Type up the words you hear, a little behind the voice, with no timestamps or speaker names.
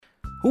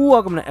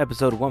Welcome to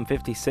episode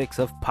 156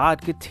 of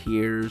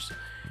Podcateers.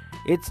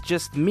 It's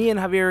just me and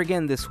Javier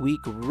again this week,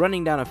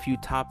 running down a few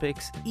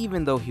topics,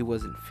 even though he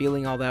wasn't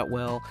feeling all that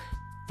well.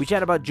 We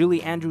chat about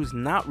Julie Andrews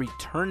not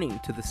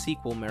returning to the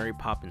sequel Mary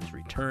Poppins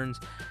Returns,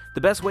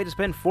 the best way to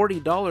spend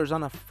 $40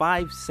 on a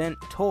 5-cent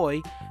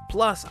toy,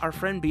 plus our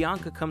friend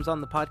Bianca comes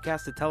on the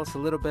podcast to tell us a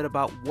little bit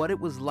about what it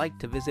was like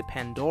to visit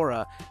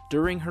Pandora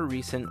during her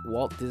recent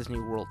Walt Disney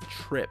World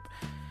trip.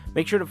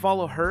 Make sure to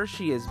follow her.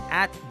 She is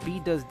at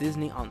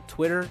BDoesDisney on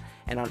Twitter,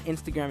 and on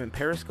Instagram and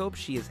Periscope,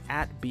 she is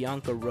at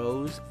Bianca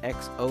Rose,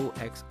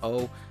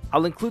 XOXO.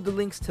 I'll include the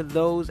links to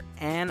those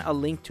and a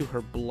link to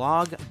her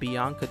blog,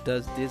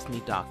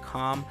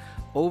 BiancaDoesDisney.com,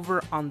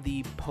 over on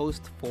the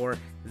post for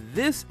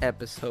this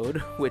episode,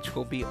 which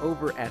will be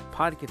over at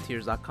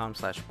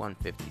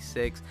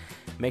podcateers.com/156.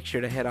 Make sure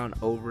to head on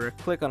over,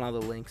 click on all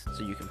the links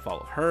so you can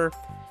follow her.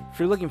 If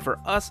you're looking for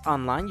us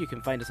online, you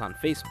can find us on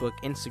Facebook,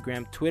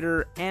 Instagram,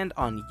 Twitter, and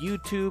on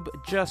YouTube.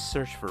 Just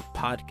search for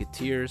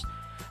Podcateers.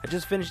 I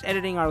just finished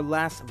editing our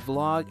last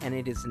vlog, and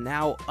it is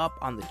now up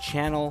on the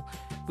channel.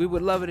 We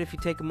would love it if you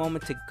take a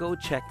moment to go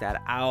check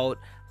that out,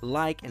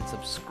 like and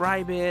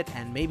subscribe it,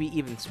 and maybe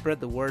even spread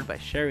the word by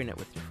sharing it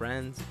with your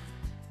friends.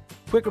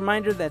 Quick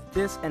reminder that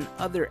this and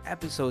other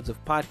episodes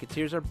of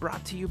Podcateers are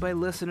brought to you by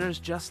listeners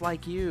just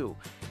like you.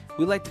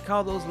 We like to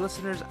call those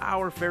listeners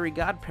our fairy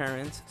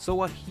godparents,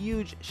 so a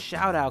huge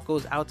shout out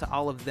goes out to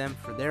all of them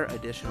for their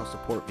additional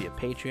support via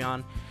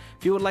Patreon.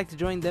 If you would like to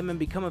join them and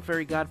become a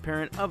fairy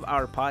godparent of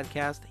our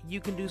podcast,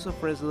 you can do so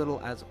for as little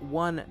as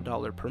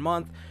 $1 per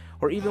month,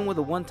 or even with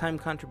a one-time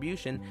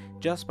contribution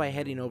just by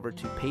heading over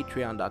to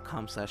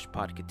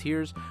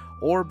patreon.com/podcateers,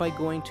 or by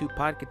going to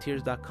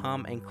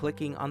podcateers.com and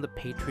clicking on the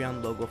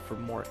Patreon logo for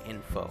more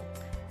info.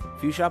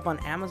 If you shop on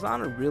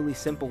Amazon, a really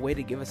simple way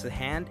to give us a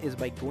hand is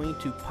by going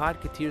to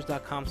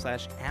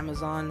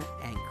podcateers.com/Amazon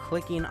and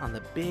clicking on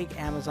the big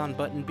Amazon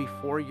button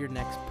before your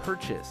next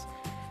purchase.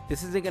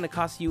 This isn't going to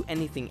cost you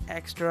anything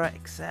extra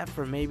except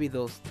for maybe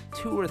those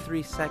 2 or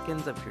 3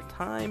 seconds of your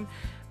time,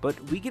 but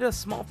we get a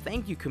small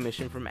thank you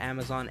commission from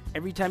Amazon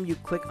every time you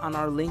click on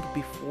our link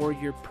before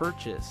your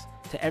purchase.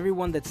 To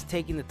everyone that's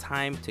taking the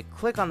time to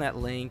click on that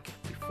link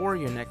before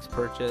your next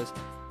purchase,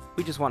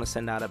 we just want to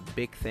send out a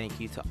big thank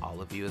you to all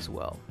of you as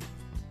well.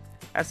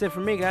 That's it for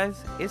me,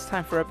 guys. It's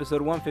time for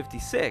episode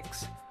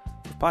 156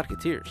 of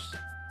Podcateers.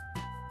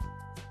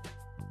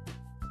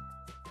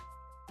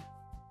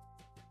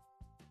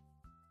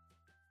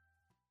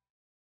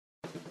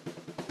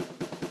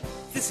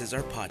 This is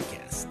our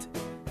podcast.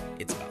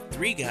 It's about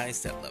 3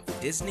 guys that love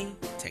Disney,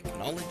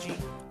 technology,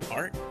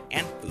 art,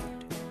 and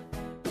food.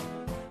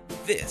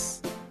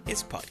 This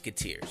is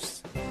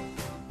Podcateers.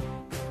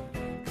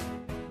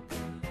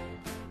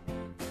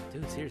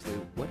 Dude, seriously,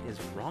 what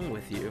is wrong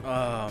with you?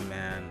 Oh,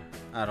 man.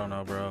 I don't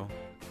know, bro.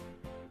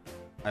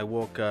 I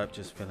woke up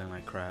just feeling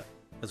like crap.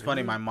 It's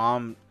funny, my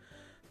mom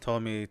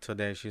told me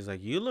today, she's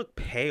like, you look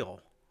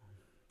pale.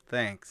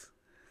 Thanks.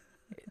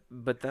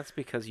 But that's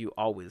because you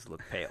always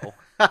look pale.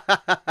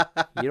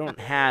 You don't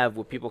have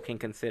what people can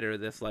consider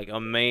this, like,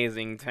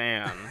 amazing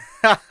tan.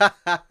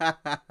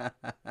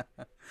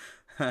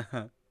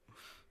 I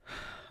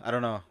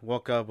don't know.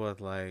 Woke up with,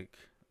 like,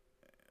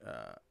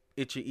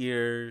 itchy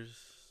ears,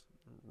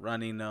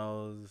 runny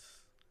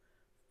nose,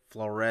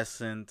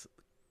 fluorescent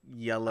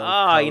yellow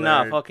color.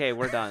 Enough. Okay,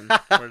 we're done.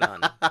 We're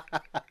done.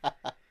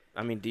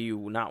 I mean, do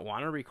you not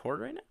want to record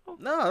right now?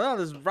 No,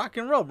 this is rock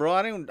and roll, bro.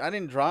 I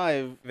didn't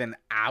drive an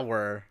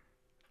hour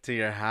to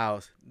your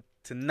house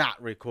to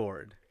not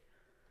record.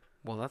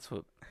 Well, that's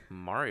what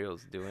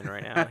Mario's doing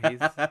right now.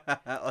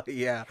 Oh,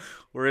 yeah.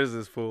 Where is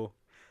this fool?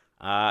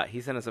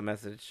 He sent us a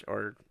message,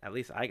 or at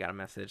least I got a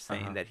message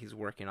saying that he's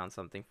working on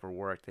something for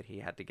work that he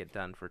had to get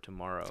done for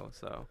tomorrow,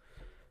 so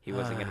he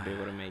wasn't going to be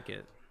able to make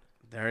it.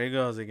 There he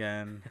goes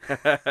again.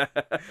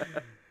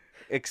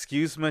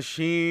 Excuse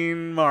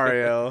machine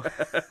Mario.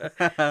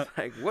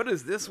 Like, what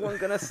is this one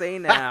gonna say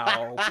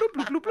now? Bloop,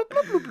 bloop, bloop, bloop,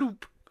 bloop, bloop,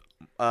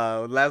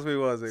 bloop. Last week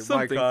was it?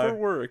 Something my car. for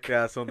work.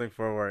 Yeah, something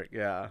for work.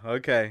 Yeah.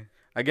 Okay.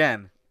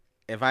 Again,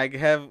 if I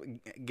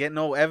get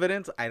no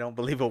evidence, I don't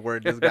believe a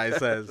word this guy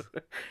says.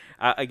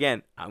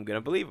 Again, I'm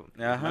gonna believe him.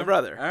 He's my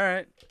brother. All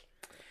right.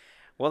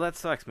 Well, that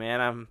sucks,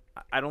 man.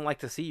 I don't like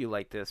to see you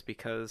like this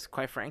because,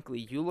 quite frankly,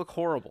 you look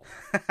horrible.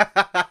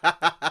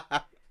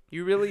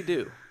 You really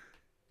do.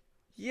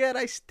 Yet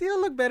I still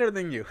look better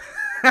than you.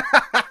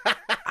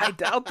 I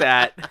doubt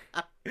that.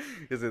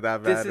 Is it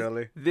that bad,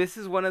 really? This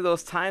is one of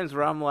those times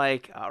where I'm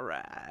like, all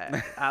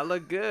right, I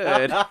look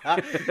good.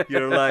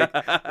 You're like,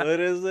 what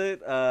is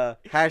it?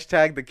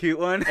 Hashtag the cute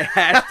one.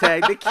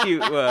 Hashtag the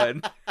cute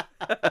one.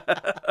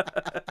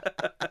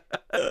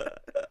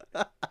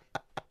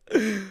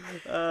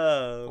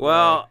 Oh,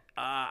 well,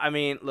 I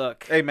mean,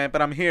 look. Hey, man,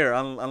 but I'm here,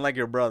 unlike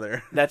your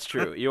brother. That's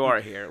true. You are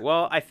here.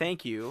 Well, I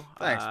thank you.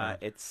 Thanks, man.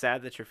 It's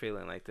sad that you're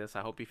feeling like this.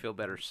 I hope you feel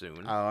better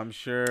soon. Oh, I'm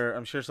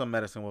sure some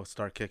medicine will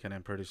start kicking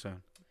in pretty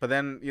soon. But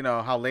then, you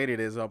know, how late it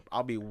is,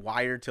 I'll be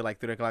wired till like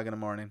 3 o'clock in the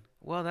morning.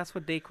 Well, that's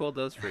what Dayquil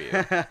does for you.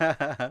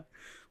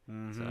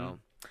 Mm-hmm. So,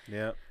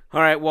 yep. All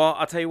right, well,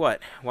 I'll tell you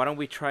what. Why don't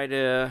we try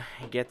to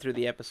get through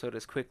the episode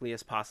as quickly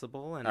as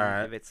possible? And All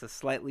right. if it's a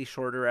slightly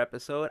shorter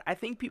episode, I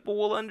think people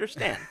will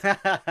understand.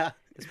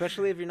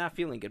 Especially if you're not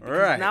feeling good. Because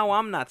Right. now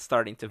I'm not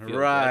starting to feel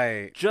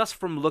Right. good. Just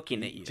from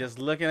looking at you. Just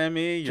looking at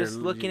me, you're Just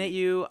looking at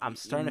you, I'm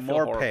starting to feel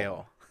more horrible.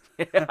 pale.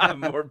 I'm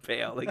more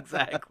pale,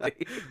 exactly.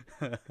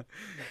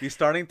 You're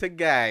starting to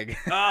gag.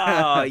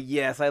 Oh,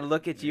 yes, I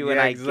look at you and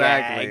I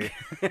gag.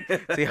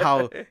 See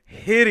how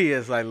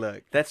hideous I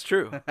look. That's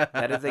true.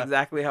 That is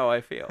exactly how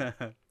I feel.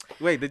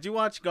 Wait, did you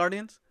watch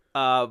Guardians?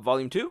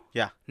 Volume 2?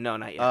 Yeah. No,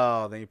 not yet.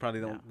 Oh, then you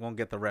probably won't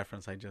get the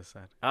reference I just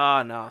said.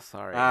 Oh, no,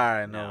 sorry. All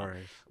right, no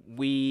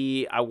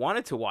worries. I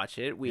wanted to watch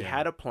it. We Yeah.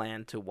 had a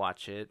plan to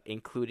watch it,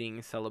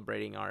 including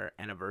celebrating our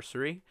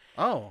anniversary.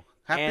 Oh,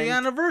 happy And-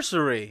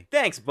 anniversary.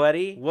 Thanks,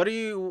 buddy. What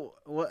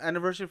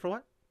anniversary for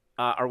what?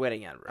 Our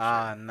wedding anniversary.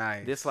 Ah,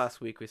 nice. This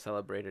last week we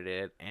celebrated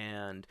it,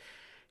 and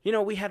you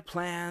know, we had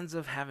plans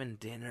of having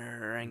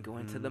dinner and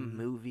going to the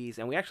movies,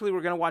 and we actually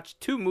were going to watch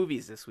 2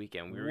 movies this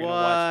weekend. We were going to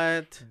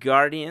watch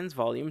Guardians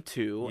Volume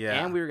 2,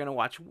 Yeah. and we were going to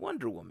watch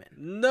Wonder Woman.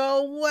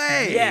 No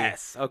way.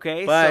 Yes,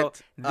 okay? But,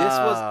 so this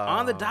was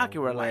on the docket.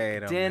 We're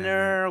wait like, a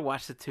dinner,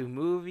 watch the 2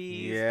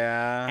 movies.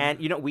 Yeah. And,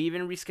 you know, we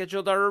even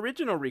rescheduled our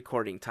original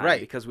recording time Right,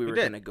 because we we were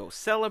did. going to go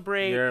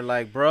celebrate. You're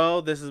like,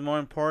 bro, this is more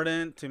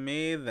important to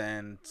me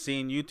than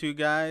seeing you two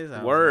guys.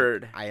 I was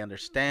Word. like, I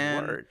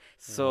understand. Word.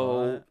 So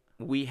What?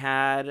 we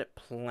had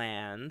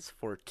plans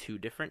for 2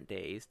 different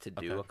days to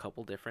do Okay. a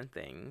couple different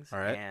things. All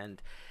right.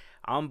 And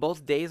on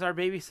both days, our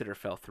babysitter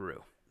fell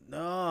through.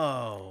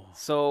 No.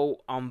 So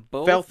on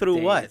both Fell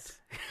through days, what?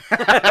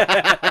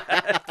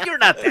 You're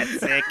not that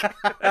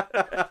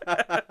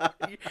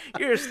sick.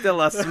 You're still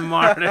a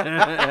smart.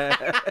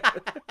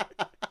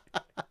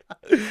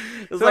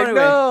 It's So like,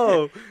 anyway.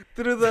 no,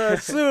 through the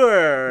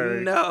sewer.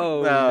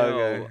 No.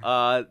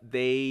 okay.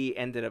 They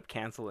ended up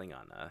canceling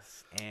on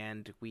us,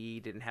 and we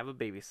didn't have a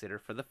babysitter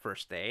for the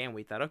first day, and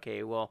we thought,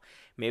 okay, well,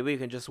 maybe we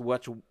can just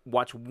watch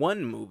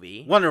one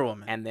movie, Wonder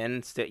Woman. and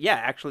then yeah,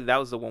 actually, that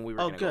was the one we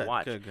were Oh, gonna go good,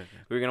 watch. good.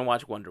 We were gonna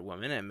watch Wonder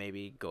Woman and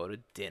maybe go to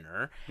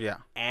dinner, Yeah.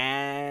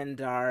 and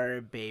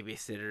our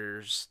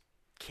babysitters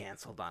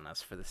canceled on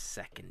us for the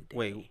second day.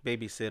 Wait,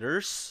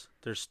 babysitters?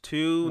 There's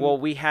 2. Well,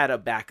 we had a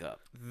backup.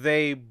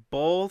 They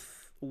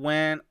both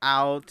went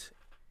out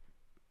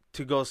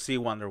to go see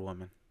Wonder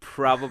Woman.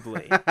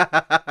 Probably.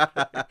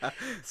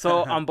 So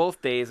on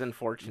both days,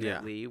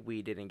 unfortunately,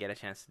 we didn't get a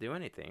chance to do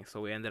anything.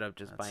 So we ended up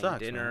just That buying sucks,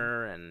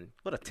 dinner and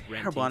What a renting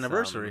terrible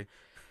anniversary.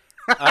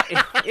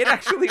 it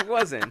actually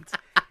wasn't.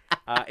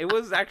 It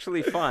was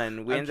actually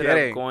fun. We I'm ended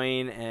kidding. up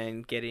going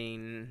and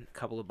getting a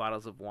couple of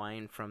bottles of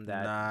wine from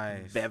that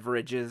Nice.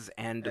 beverages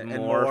and And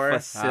more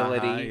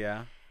facility.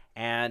 Yeah.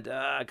 And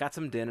got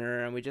some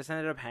dinner, and we just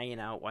ended up hanging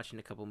out, watching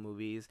a couple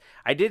movies.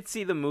 I did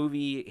see the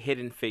movie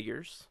Hidden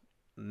Figures.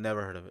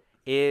 Never heard of it.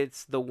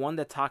 It's the one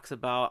that talks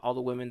about all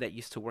the women that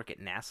used to work at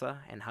NASA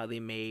and how they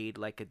made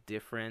like a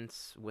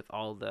difference with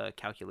all the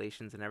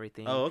calculations and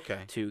everything Oh, okay.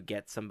 to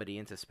get somebody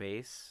into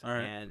space. All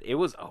right. And it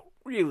was a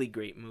really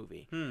great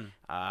movie. Hmm.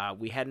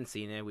 We hadn't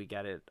seen it. We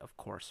got it, of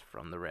course,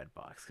 from the Red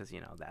Box because,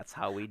 you know, that's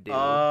how we do.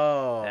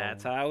 Oh.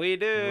 That's how we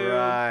do.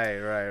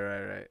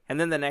 Right. And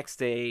then the next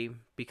day,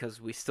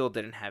 because we still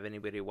didn't have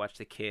anybody to watch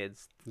the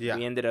kids, Yeah.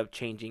 we ended up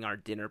changing our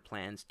dinner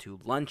plans to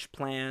lunch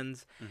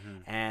plans,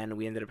 Mhm. and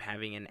we ended up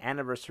having an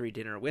anniversary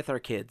dinner with our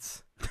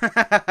kids.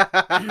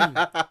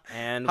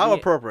 And How we-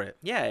 appropriate.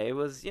 Yeah, it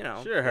was, you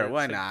know, Sure, it's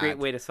why a not? great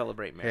way to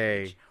celebrate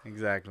marriage. Hey,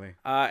 exactly.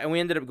 And we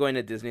ended up going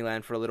to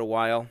Disneyland for a little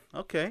while,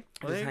 Okay.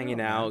 Well, there just you hanging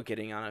go, out, man.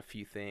 getting on a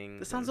few things.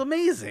 This sounds and-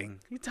 amazing.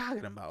 What are you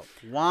talking about?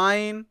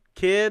 Wine,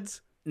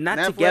 kids. not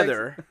Netflix?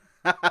 together,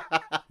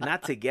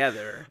 not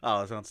together.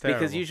 Oh, it sounds terrible.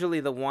 Because usually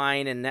the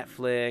wine and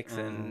Netflix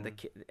and the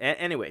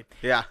anyway.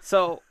 Yeah.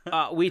 So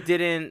we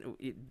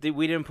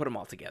didn't put them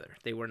all together.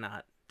 They were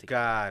not together.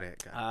 Got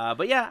it.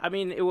 But yeah, I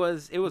mean, it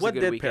was What a good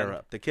did weekend. pair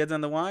up? The kids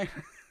and the wine?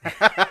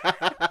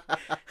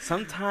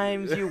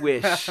 Sometimes you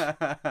wish.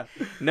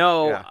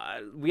 No,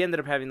 Yeah. we ended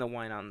up having the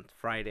wine on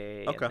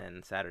Friday, Okay. and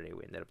then Saturday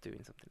we ended up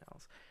doing something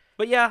else.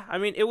 But yeah, I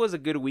mean, it was a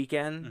good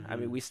weekend. I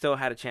mean, we still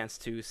had a chance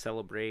to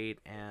celebrate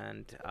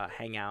and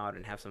hang out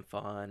and have some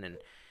fun. And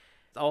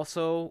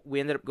also, we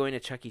ended up going to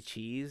Chuck E.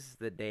 Cheese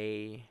the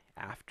day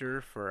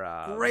after for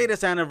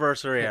Greatest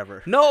anniversary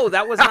ever. No,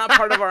 that was not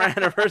part of our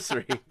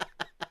anniversary.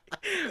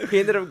 We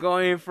ended up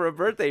going for a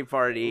birthday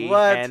party.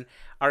 What? And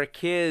our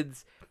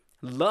kids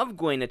love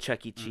going to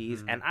Chuck E.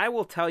 Cheese. And I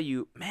will tell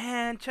you,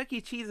 man, Chuck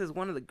E. Cheese is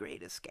one of the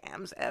greatest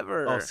scams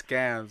ever. Oh,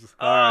 scams.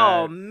 Oh,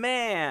 All right.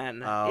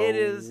 man. Oh, It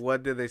is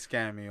What did they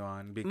scam you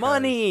on? Because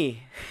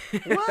money.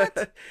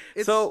 What?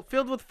 It's So-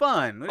 filled with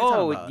fun. What are you Oh,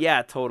 talking about?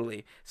 yeah,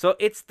 totally. So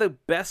it's the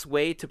best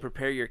way to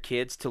prepare your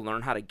kids to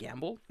learn how to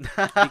gamble.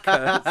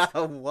 Because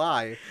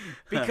Why?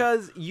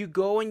 because you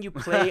go and you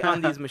play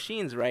on these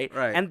machines, right?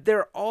 Right. And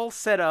they're all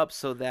set up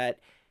so that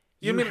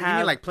You mean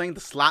like playing the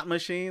slot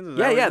machines? Is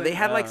that yeah, what yeah. you're They saying?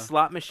 had like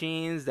slot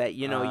machines that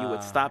you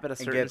would stop at a and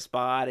certain get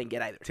spot and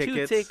get either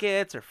tickets. 2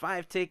 tickets or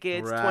 5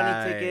 tickets, 20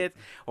 Right. tickets,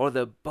 or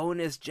the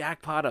bonus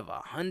jackpot of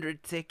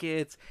 100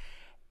 tickets.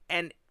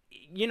 And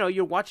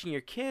you're watching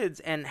your kids,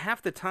 and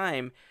half the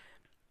time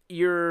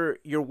you're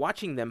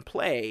watching them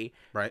play,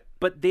 Right.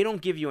 but they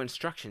don't give you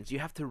instructions. You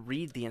have to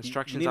read the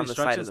instructions on the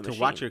side of the machine.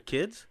 To watch your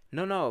kids?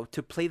 No,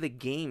 to play the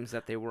games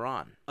that they were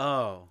on.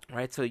 Oh.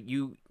 Right? So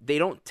they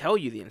don't tell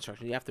you the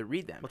instructions. You have to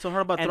read them. What's so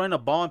hard about throwing a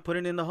ball and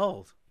putting it in the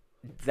holes?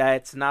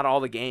 That's not all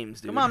the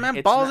games, dude. Come on,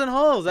 man. Balls and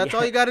holes. That's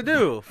all you got to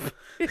do.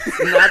 It's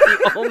not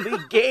the only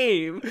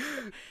game.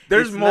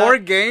 There's more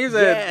games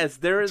at Yes,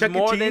 there is Chuck E.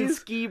 more than Cheese?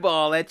 skee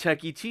ball at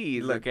Chuck E.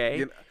 Cheese,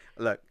 okay?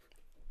 Look.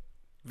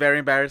 Very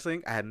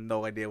embarrassing. I had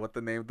no idea what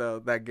the name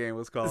of that game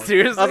was called.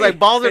 Seriously? I was like,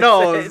 balls and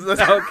holes.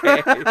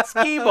 Okay.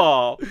 Skee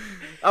ball.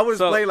 I was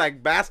playing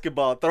like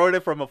basketball, throwing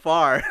it from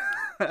afar.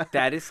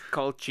 That is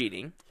called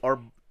cheating.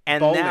 Or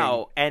And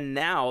bowling.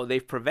 now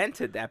they've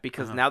prevented that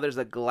because now there's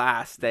a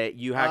glass that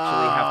you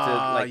actually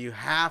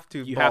have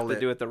to you have to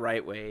do it the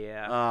right way,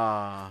 yeah.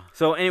 Ah.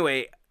 So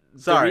anyway,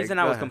 Sorry, the reason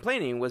I go was ahead.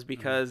 complaining was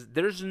because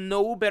there's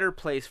no better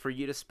place for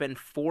you to spend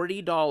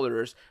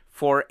 $40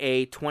 for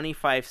a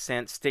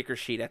 25-cent sticker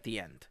sheet at the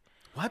end.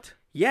 What?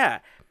 Yeah.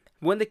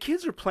 When the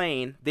kids are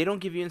playing, they don't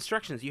give you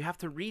instructions. You have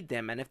to read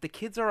them. And if the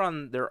kids are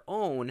on their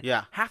own,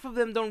 half of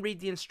them don't read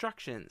the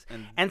instructions.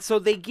 And so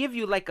they give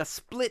you like a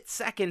split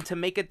second to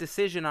make a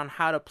decision on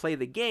how to play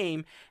the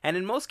game. And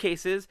in most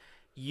cases,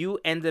 you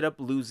ended up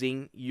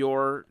losing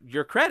your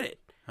credit.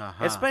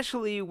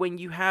 Especially when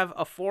you have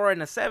a 4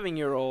 and a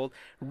 7-year-old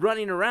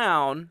running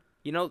around.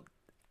 You know,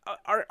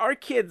 our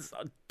kids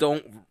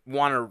don't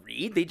want to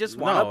read. They just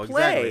want to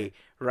play. Exactly.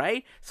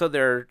 Right? So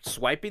they're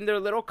swiping their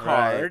little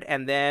card,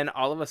 and then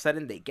all of a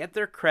sudden they get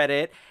their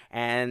credit,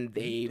 and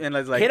they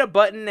hit a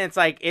button, and it's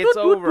like, it's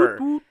over.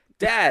 boop, boop.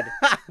 Dad,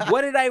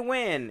 what did I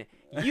win?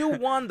 You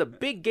won the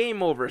big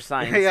game over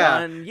sign,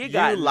 son. You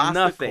got lost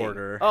nothing. the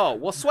quarter. Oh,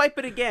 well, swipe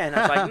it again.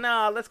 I was like,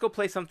 nah, let's go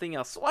play something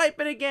else. Swipe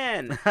it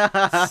again.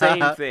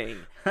 Same thing.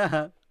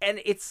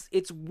 And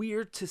it's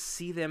weird to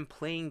see them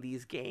playing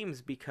these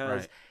games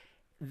because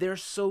they're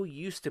so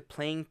used to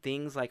playing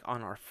things like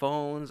on our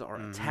phones or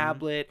a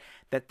tablet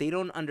that they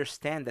don't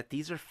understand that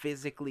these are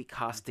physically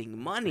costing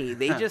money.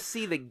 They just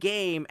see the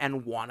game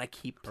and want to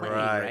keep playing,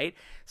 right?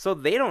 So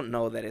they don't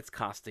know that it's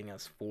costing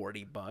us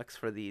 $40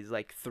 for these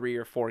like 3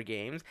 or 4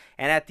 games.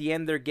 And at the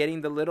end, they're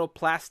getting the little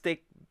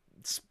plastic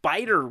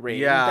spider ring.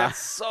 That's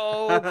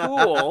so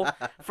cool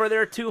for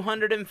their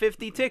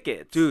 250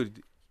 tickets.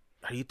 Dude,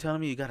 are you telling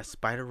me you got a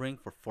spider ring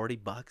for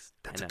 $40?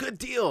 That's a good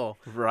deal.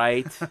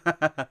 Right.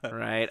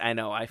 Right. I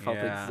know. I felt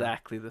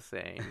exactly the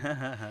same.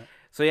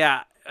 So,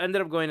 yeah, I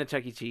ended up going to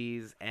Chuck E.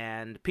 Cheese,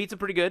 and pizza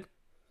pretty good,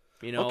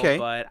 you know,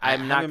 but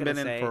I'm not going to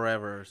say. I haven't been in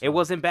forever. So. It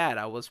wasn't bad.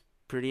 I was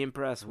pretty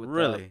impressed with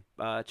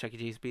Chuck E.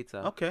 Cheese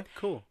pizza. Okay,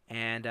 cool.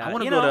 And I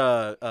want to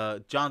go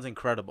to John's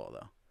Incredible,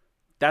 though.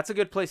 That's a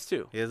good place,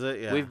 too. Is it?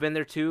 Yeah. We've been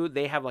there, too.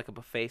 They have, like, a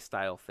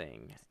buffet-style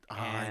thing. Oh,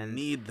 I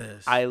need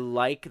this. I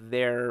like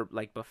their,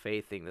 like,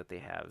 buffet thing that they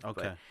have.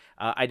 Okay. But,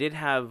 I did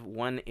have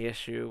one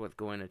issue with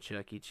going to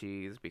Chuck E.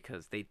 Cheese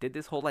because they did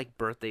this whole, like,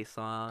 birthday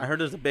song. I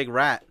heard there's a big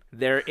rat.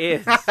 There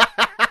is.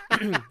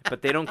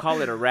 But they don't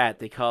call it a rat.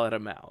 They call it a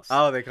mouse.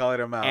 Oh, they call it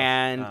a mouse.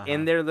 And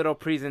in their little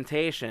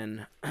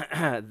presentation,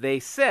 they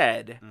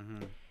said,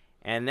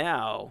 and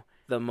now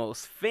the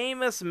most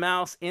famous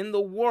mouse in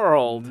the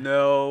world.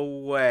 No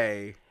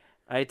way.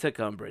 I took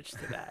umbrage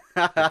to that.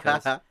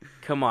 Because,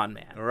 come on,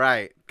 man.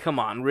 Right. Come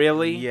on,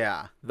 really?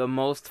 Yeah. The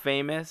most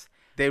famous?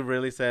 They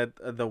really said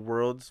the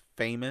world's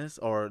famous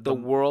or the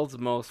world's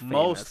most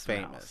famous.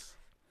 Mouse.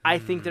 I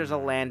think there's a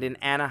land in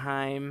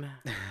Anaheim,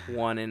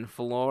 one in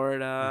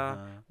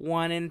Florida,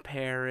 one in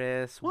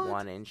Paris,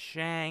 one in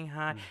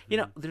Shanghai. You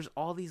know, there's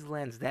all these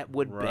lands that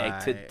would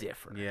beg to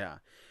differ. Yeah.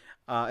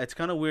 It's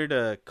kind of weird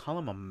to call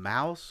him a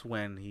mouse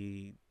when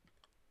he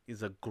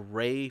is a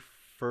gray,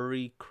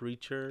 furry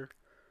creature.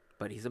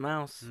 But he's a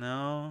mouse.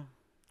 No.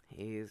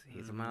 He's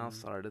a mouse,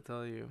 sorry to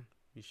tell you.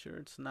 You sure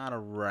it's not a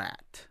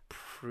rat?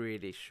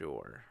 Pretty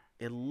sure.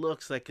 It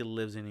looks like it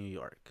lives in New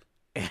York.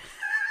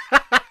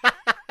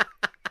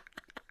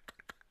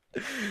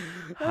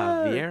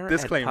 Javier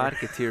Disclaimer. at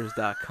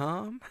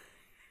podcateers.com.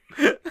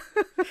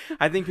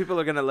 I think people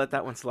are going to let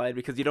that one slide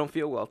because you don't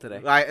feel well today.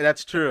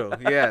 That's true.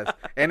 Yes.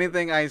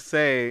 Anything I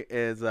say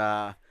is,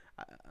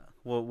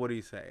 what do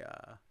you say?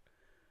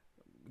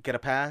 Get a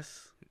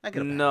pass? I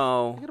get a pass.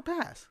 No. I get a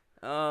pass.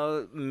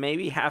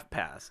 Maybe half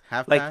pass.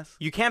 Half like, pass?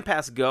 You can't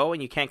pass go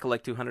and you can't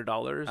collect $200,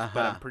 but Uh-huh.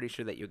 I'm pretty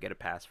sure that you'll get a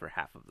pass for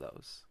half of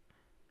those.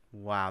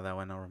 Wow, that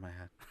went over my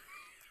head.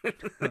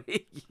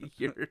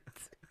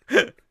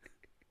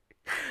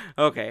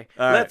 Okay,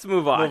 All right. let's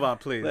move on. Move on,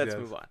 please. Let's yes.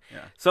 move on.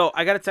 Yeah. So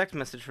I got a text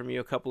message from you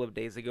a couple of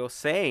days ago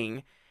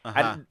saying,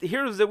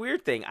 here's the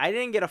weird thing. I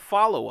didn't get a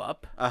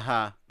follow-up.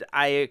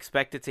 I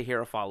expected to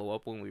hear a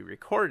follow-up when we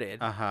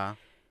recorded.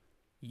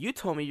 You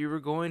told me you were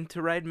going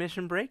to ride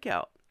Mission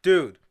Breakout.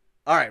 Dude,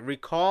 all right,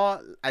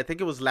 recall, I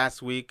think it was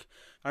last week.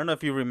 I don't know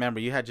if you remember.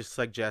 You had just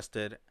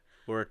suggested.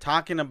 We were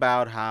talking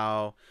about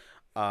how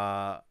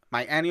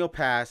my annual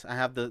pass, I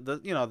have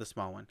the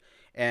small one.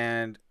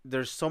 And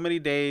there's so many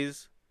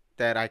days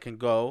that I can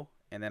go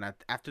And then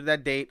after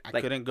that date, I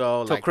Like, couldn't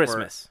go. till like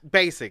Christmas.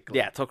 Basically.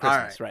 Yeah, till All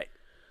Christmas, right.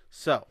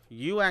 So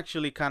you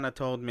actually kind of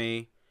told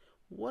me,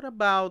 what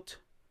about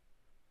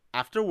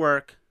after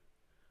work,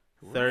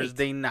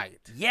 Thursday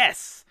night?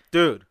 Yes.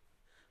 Dude.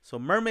 So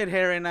Mermaid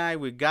Harry and I,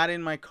 we got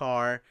in my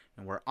car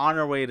and we're on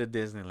our way to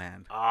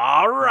Disneyland.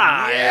 All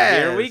right.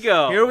 Here we Yes.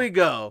 go. Here we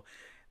go.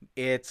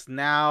 It's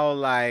now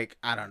like,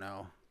 I don't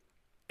know,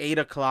 8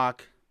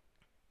 o'clock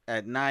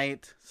at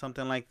night,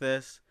 something like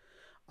this.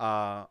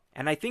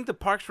 And I think the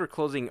parks were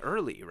closing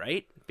early,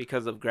 right?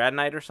 Because of grad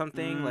night or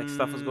something, like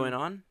stuff was going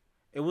on.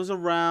 It was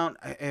around,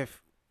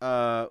 if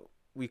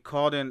we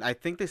called in, I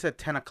think they said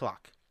 10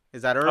 o'clock.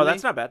 Is that early? Oh,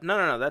 that's not bad.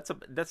 No.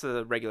 That's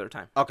a regular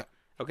time. Okay.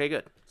 Okay,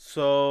 good.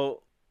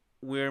 So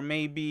we're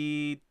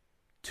maybe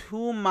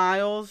 2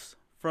 miles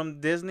from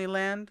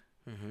Disneyland,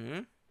 Mm-hmm.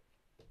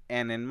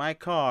 and in my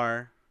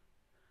car,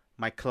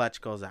 my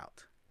clutch goes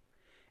out.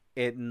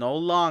 It no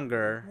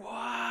longer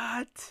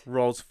What?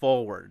 rolls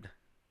forward.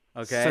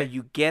 Okay? So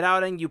you get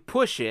out and you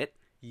push it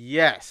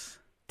Yes.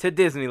 to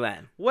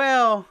Disneyland.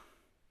 Well,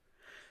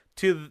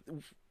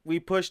 we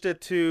pushed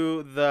it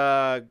to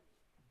the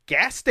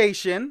gas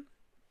station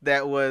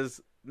that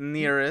was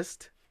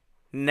nearest,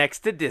 Next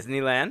to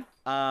Disneyland.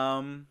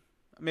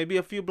 maybe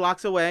a few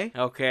blocks away,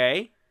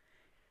 Okay.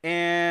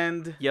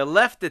 and You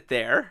left it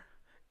there.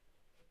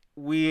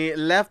 we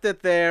left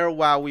it there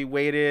while we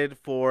waited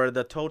for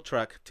the tow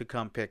truck to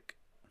come pick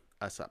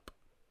us up.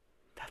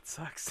 That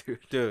sucks, dude.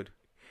 Dude,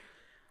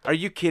 Are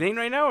you kidding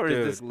right now, or Dude,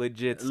 is this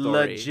legit story?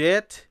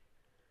 legit,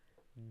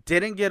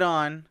 didn't get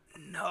on,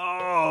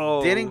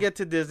 No. didn't get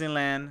to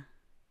Disneyland.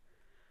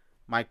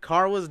 My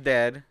car was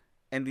dead,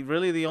 and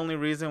really the only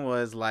reason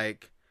was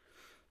like,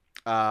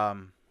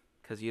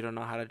 Because you don't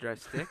know how to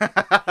drive stick?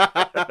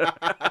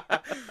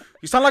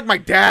 you sound like my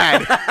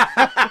dad.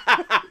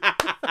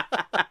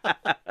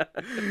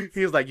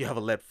 He was like, you have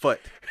a lead foot.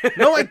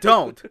 No, I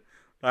don't.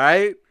 All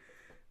right.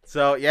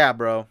 So yeah,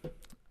 bro.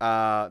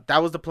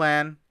 That was the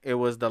plan. It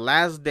was the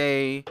last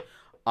day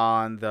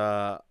on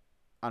the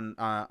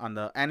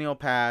annual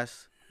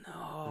pass.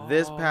 No.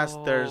 This past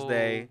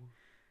Thursday,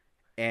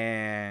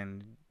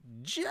 and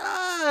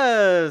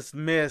just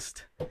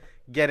missed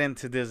getting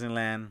to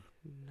Disneyland.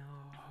 No.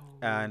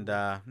 And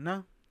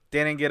no,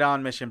 didn't get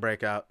on Mission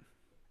Breakout.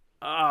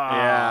 Oh,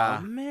 Yeah.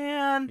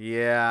 man.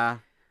 Yeah.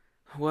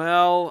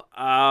 Well,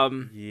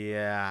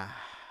 Yeah.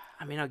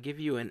 I mean, I'll give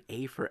you an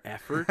A for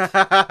effort.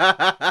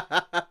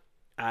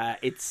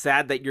 It's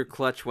sad that your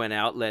clutch went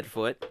out,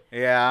 Leadfoot.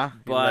 Yeah.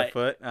 But-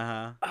 Foot.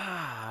 Uh-huh.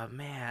 Ah,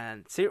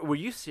 man. Were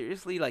you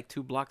seriously like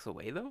 2 blocks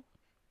away, though?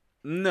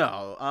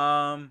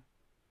 No.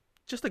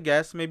 Just a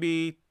guess,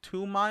 maybe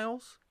 2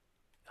 miles?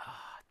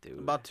 Ah, dude.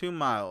 About 2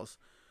 miles.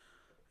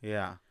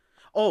 Yeah.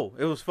 Oh,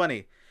 it was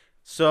funny.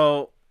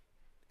 So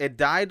it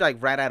died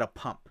like right at a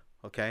pump,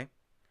 okay?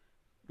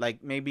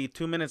 Like maybe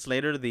 2 minutes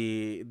later,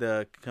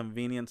 the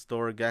convenience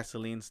store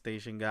gasoline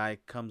station guy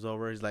comes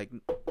over. He's like,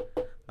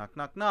 knock,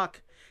 knock,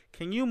 knock.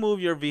 Can you move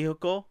your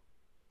vehicle?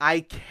 I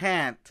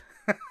can't.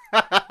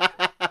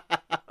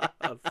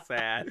 That's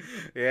sad.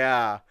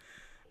 Yeah.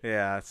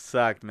 Yeah, it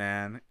sucked,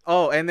 man.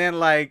 Oh, and then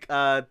like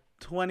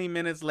 20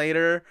 minutes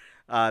later,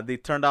 they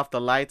turned off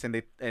the lights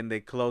and they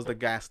closed the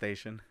gas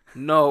station.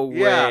 No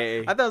way.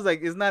 Yeah. I thought it was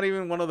like, it's not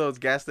even one of those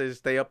gas stations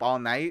stay up all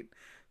night.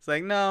 It's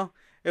like, no,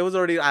 it was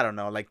already, I don't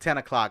know, like 10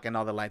 o'clock and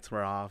all the lights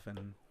were off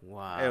and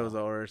Wow. it was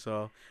over.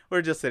 So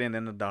we're just sitting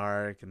in the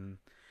dark and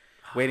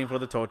waiting for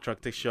the tow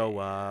truck to show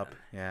up.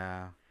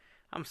 Yeah.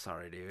 I'm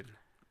sorry, dude.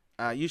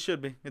 You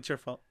should be. It's your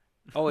fault.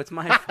 Oh, it's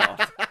my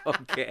fault.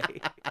 Okay.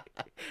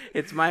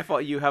 It's my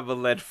fault you have a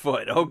lead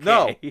foot. Okay.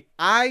 No,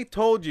 I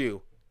told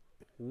you,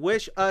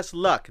 wish us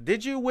luck.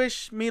 Did you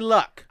wish me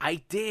luck?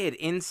 I did,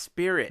 in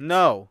spirit.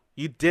 No,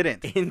 you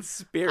didn't. In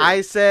spirit.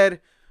 I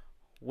said,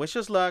 wish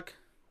us luck.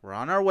 We're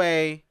on our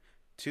way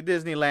to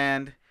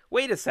Disneyland.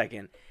 Wait a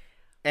second.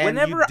 And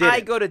Whenever you didn't. I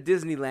go to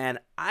Disneyland,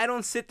 I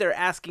don't sit there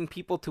asking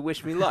people to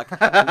wish me luck.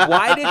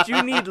 Why did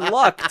you need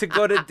luck to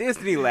go to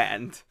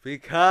Disneyland?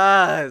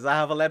 Because I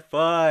have a lead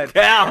foot.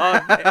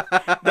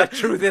 The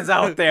truth is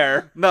out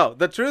there. No,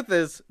 the truth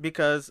is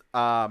because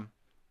I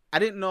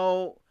didn't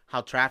know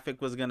how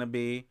traffic was gonna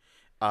be.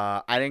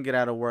 I didn't get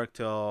out of work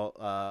till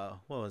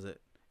what was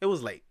it? It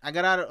was late. I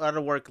got out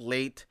of work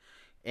late,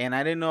 and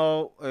I didn't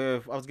know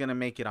if I was gonna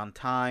make it on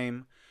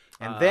time.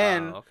 And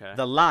then okay.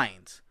 the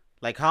lines,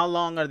 like how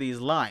long are these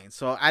lines?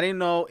 So I didn't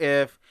know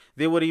if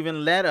they would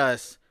even let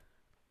us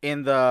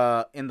in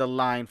the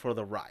line for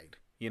the ride.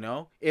 You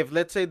know, if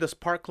let's say this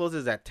park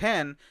closes at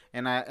 10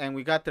 and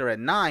we got there at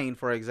 9,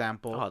 for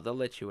example. Oh, they'll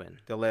let you in.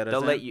 They'll let us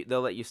in?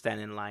 They'll let you stand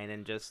in line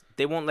and just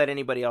they won't let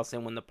anybody else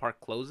in when the park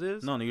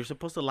closes. No, you're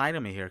supposed to lie to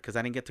me here because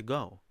I didn't get to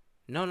go.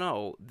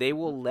 No, they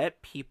will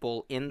let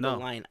people in the No.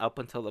 line up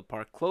until the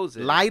park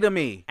closes. Lie to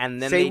me. And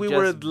then say they we just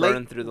were burn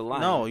late. through the line.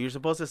 No, you're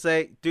supposed to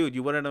say, dude,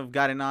 you wouldn't have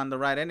gotten on the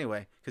ride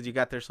anyway because you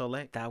got there so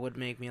late. That would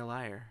make me a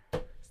liar.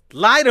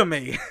 Lie to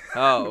me.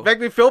 Oh.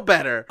 Make me feel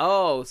better.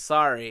 Oh,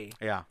 sorry.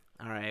 Yeah.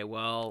 All right,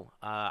 well,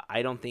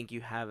 I don't think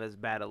you have as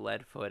bad a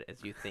lead foot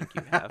as you think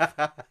you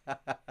have.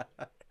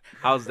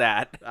 How's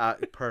that?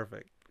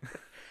 Perfect.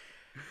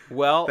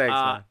 Well, Thanks,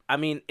 man. I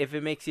mean, if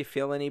it makes you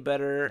feel any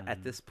better at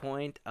Mhm. this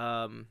point,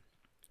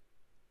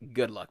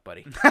 good luck,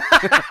 buddy.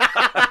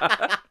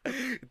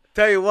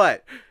 Tell you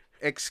what,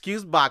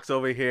 excuse box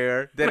over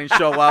here didn't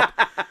show up.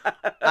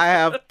 I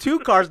have 2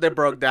 cars that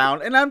broke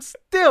down, and I'm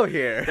still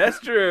here. That's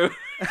true.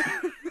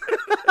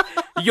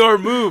 Your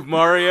move,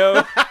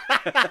 Mario.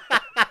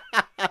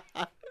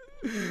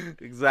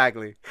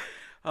 Exactly.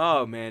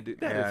 Oh man, dude,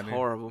 that Yeah, is dude.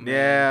 horrible, man.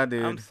 Yeah,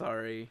 dude. I'm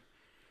sorry.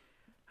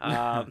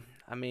 I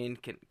mean,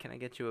 can I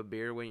get you a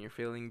beer when you're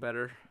feeling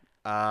better?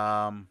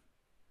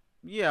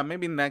 Yeah,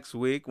 maybe next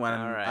week when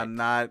All right. I'm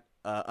not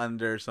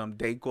under some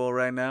Dayquil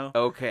right now.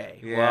 Okay.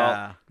 Yeah.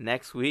 Well,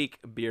 next week,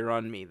 beer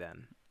on me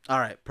then. All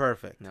right,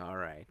 perfect. All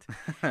right.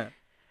 All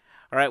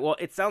right. Well,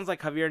 it sounds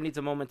like Javier needs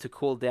a moment to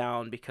cool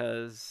down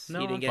because No,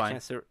 he didn't I'm get a fine.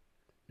 chance to.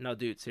 No,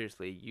 dude,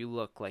 seriously, you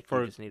look like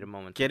For you just need a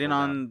moment to Getting cool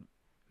down. on.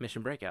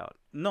 Mission Breakout.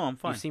 No, I'm You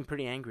fine. seem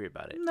pretty angry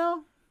about it.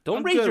 No, Don't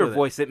I'm raise good your with it.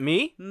 voice at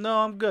me. No,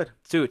 I'm good.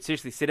 Dude,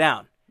 seriously, sit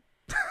down.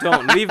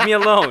 Don't. Leave me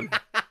alone.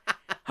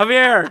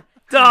 Javier,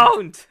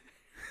 don't.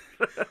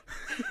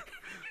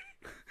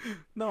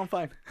 No, I'm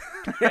fine.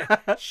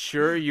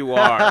 Sure you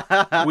are.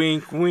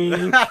 Wink,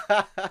 wink.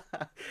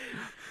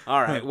 All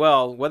right.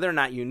 Well, whether or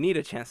not you need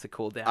a chance to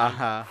cool down,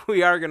 Uh-huh.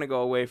 we are going to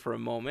go away for a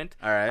moment.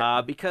 All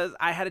right. Because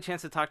I had a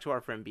chance to talk to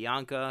our friend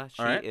Bianca.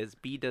 She All right. is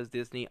B Does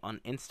Disney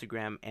on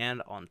Instagram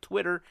and on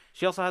Twitter.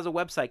 She also has a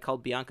website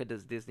called Bianca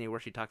Does Disney where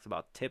she talks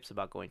about tips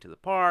about going to the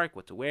park,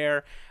 what to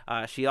wear.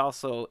 She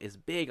also is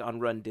big on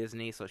Run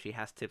Disney, so she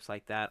has tips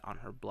like that on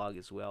her blog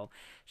as well.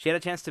 She had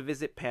a chance to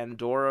visit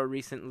Pandora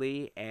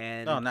recently,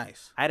 and Oh,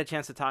 nice. I had a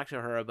chance to talk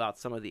to her about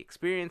some of the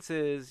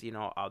experiences,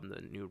 on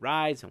the new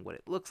rides and what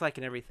it looks like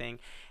and everything.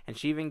 And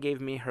she even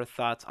gave me her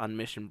thoughts on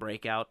Mission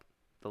Breakout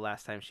the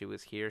last time she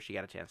was here. She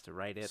got a chance to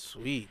write it.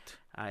 Sweet.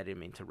 I didn't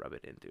mean to rub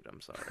it in, dude. I'm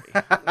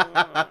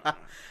sorry.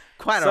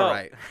 Quite So- all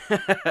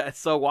right.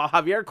 So while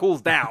Javier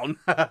cools down,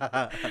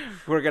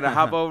 we're going to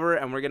hop over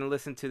and we're going to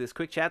listen to this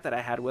quick chat that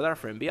I had with our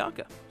friend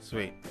Bianca.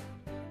 Sweet.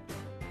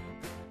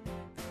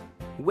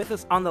 With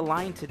us on the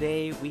line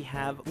today, we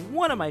have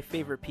one of my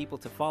favorite people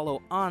to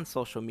follow on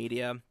social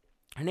media.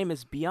 Her name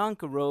is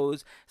Bianca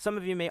Rose. Some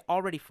of you may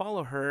already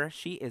follow her.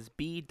 She is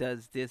B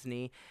Does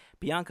Disney.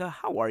 Bianca,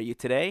 how are you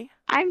today?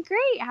 I'm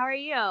great. How are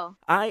you?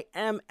 I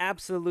am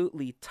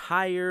absolutely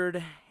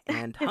tired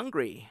and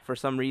hungry for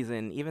some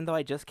reason, even though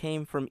I just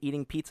came from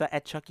eating pizza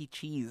at Chuck E.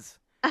 Cheese.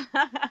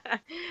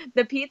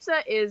 The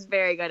pizza is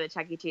very good at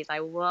Chuck E. Cheese. I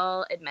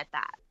will admit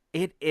that.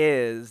 It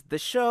is. The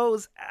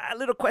show's a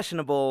little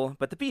questionable,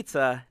 but the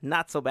pizza,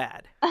 not so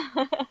bad.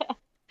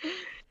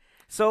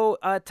 So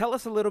tell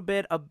us a little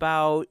bit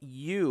about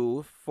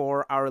you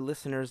for our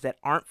listeners that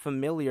aren't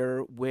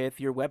familiar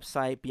with your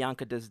website,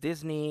 Bianca Does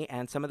Disney,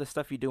 and some of the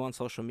stuff you do on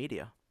social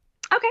media.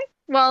 Okay.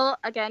 Well,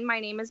 again, my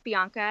name is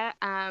Bianca.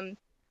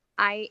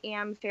 I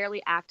am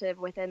fairly active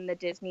within the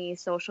Disney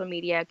social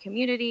media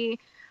community.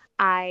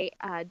 I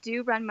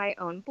do run my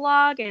own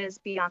blog. It is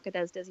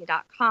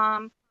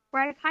biancadoesdisney.com,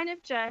 where I kind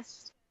of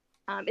just,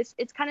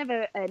 it's kind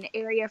of an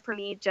area for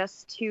me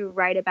just to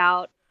write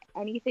about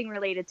anything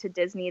related to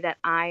Disney that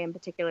I am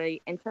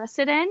particularly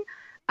interested in.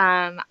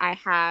 I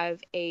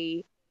have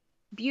a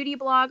beauty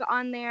blog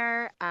on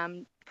there,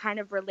 kind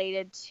of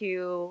related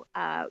to,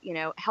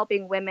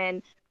 helping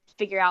women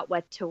figure out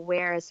what to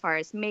wear as far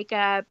as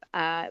makeup,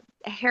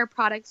 hair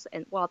products,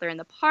 and while they're in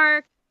the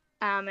park.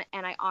 And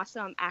I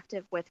also am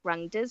active with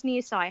Run Disney,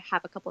 so I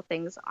have a couple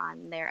things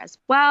on there as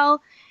well.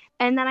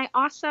 And then I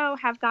also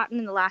have gotten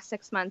in the last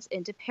 6 months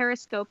into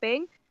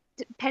periscoping,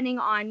 depending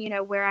on,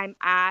 where I'm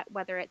at,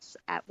 whether it's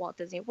at Walt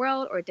Disney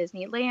World or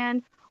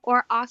Disneyland,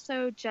 or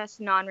also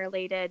just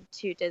non-related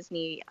to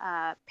Disney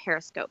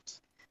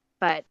periscopes.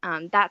 But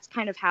that's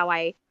kind of how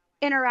I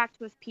interact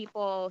with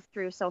people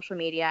through social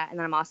media. And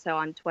then I'm also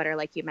on Twitter,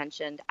 like you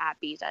mentioned, at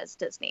B Does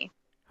Disney.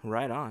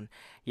 Right on.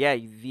 Yeah,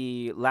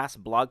 the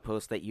last blog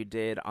post that you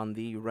did on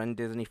the Run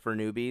Disney for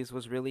Newbies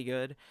was really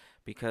good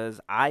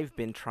because I've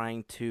been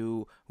trying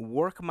to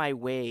work my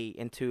way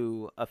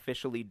into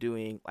officially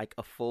doing like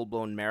a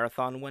full-blown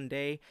marathon one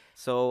day.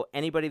 So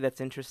anybody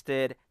that's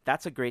interested,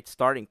 that's a great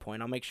starting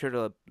point. I'll make sure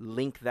to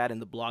link that in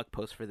the blog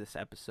post for this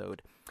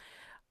episode.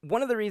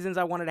 One of the reasons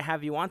I wanted to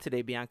have you on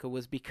today, Bianca,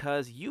 was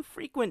because you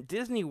frequent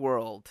Disney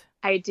World.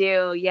 I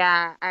do,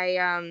 yeah.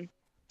 I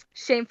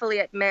shamefully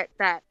admit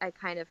that I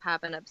kind of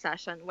have an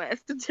obsession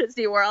with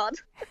Disney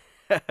World.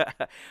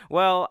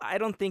 Well, I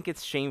don't think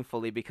it's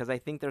shamefully because I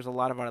think there's a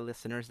lot of our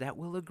listeners that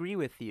will agree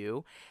with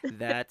you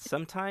that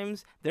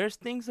sometimes there's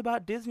things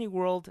about Disney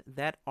World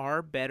that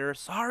are better.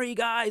 Sorry,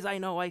 guys, I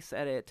know I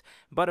said it.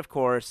 But of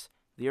course,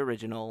 the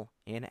original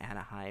in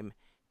Anaheim.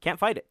 Can't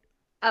fight it.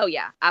 Oh,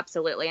 yeah,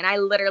 absolutely. And I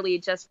literally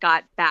just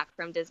got back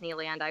from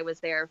Disneyland. I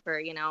was there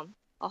for,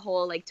 a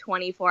whole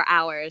 24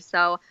 hours.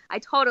 So I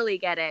totally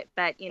get it.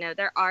 But,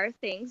 there are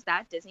things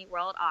that Disney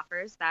World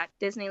offers that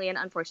Disneyland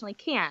unfortunately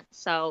can't.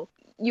 So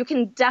you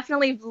can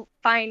definitely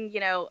find,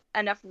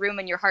 enough room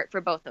in your heart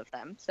for both of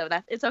them. So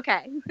that it's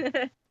okay.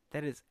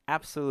 That is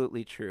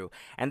absolutely true.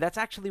 And that's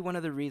actually one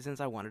of the reasons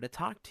I wanted to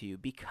talk to you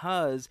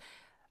because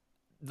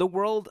the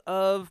world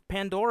of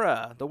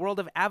Pandora, the world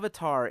of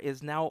Avatar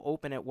is now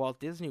open at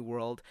Walt Disney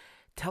World.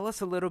 Tell us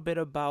a little bit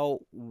about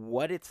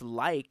what it's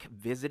like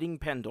visiting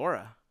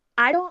Pandora.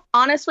 I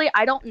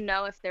don't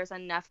know if there's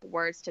enough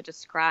words to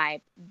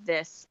describe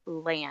this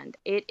land.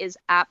 It is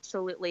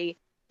absolutely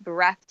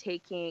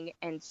breathtaking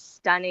and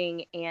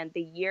stunning. And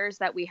the years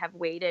that we have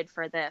waited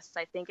for this,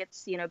 I think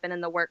it's, been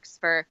in the works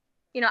for,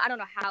 I don't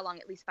know how long,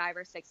 at least 5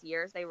 or 6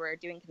 years they were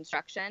doing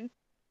construction.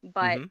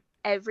 But Mm-hmm.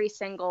 every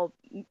single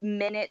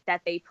minute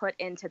that they put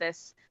into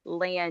this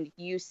land,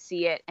 you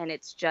see it, and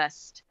it's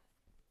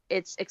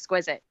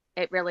exquisite.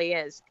 It really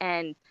is.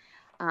 And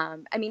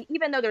I mean,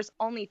 even though there's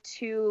only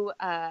two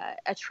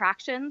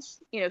attractions,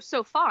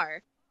 so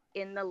far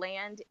in the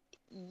land,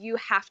 you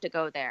have to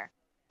go there.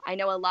 I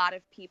know a lot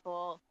of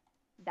people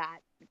that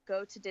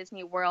go to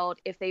Disney World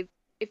if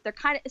they're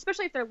kind of,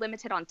 especially if they're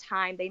limited on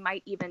time, they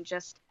might even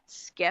just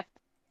skip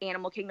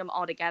Animal Kingdom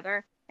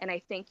altogether. And I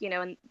think,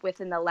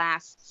 within the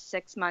last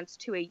 6 months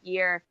to a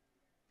year,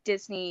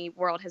 Disney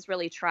World has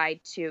really tried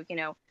to,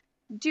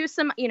 do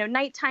some,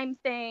 nighttime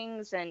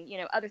things and,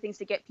 other things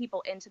to get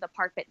people into the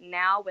park. But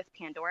now with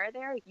Pandora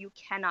there, you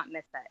cannot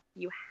miss it.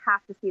 You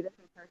have to see this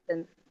in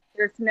person.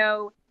 There's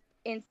no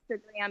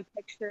Instagram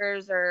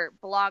pictures or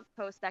blog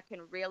posts that can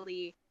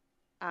really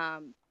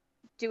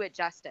do it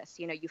justice.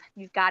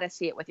 You've got to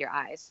see it with your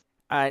eyes.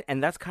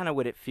 And that's kind of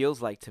what it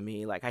feels like to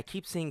me. Like I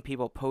keep seeing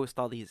people post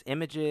all these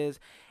images,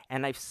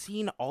 and I've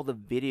seen all the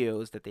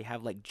videos that they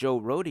have, like Joe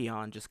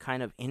Rohde just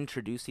kind of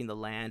introducing the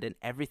land and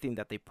everything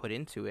that they put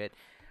into it.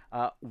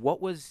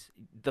 What was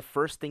the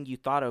first thing you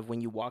thought of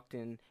when you walked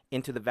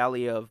into the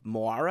Valley of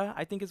Moara?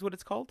 I think is what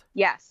it's called.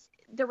 Yes,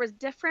 there was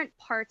different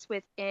parts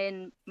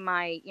within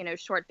my,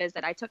 short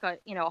visit. I took a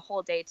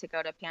whole day to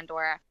go to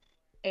Pandora,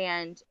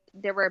 and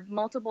there were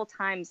multiple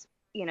times,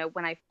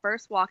 when I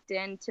first walked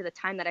in to the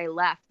time that I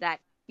left that,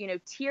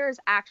 tears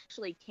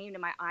actually came to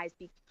my eyes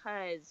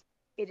because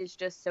it is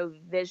just so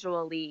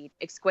visually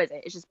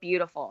exquisite. It's just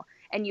beautiful.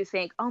 And you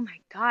think, oh my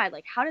God,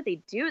 like, how did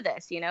they do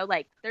this?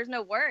 Like, there's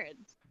no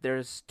words.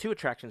 There's two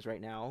attractions right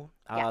now.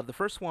 Yeah. The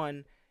first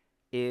one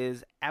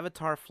is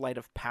Avatar Flight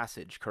of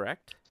Passage,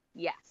 correct?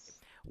 Yes.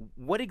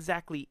 What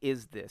exactly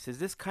is this? Is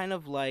this kind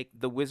of like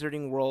the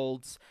Wizarding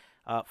World's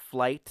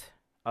flight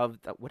of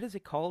what is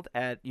it called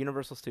at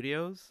Universal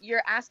Studios?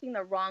 You're asking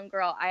the wrong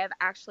girl. I have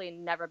actually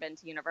never been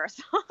to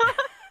Universal.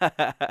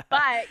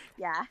 But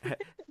yeah.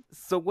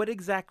 So what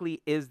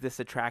exactly is this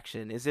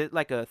attraction? Is it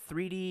like a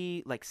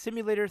 3D like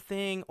simulator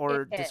thing,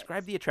 or It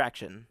describe is. the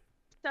attraction?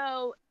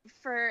 So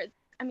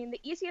the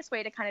easiest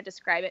way to kind of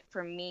describe it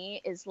for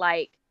me is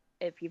like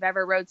if you've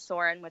ever rode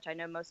Soarin', which I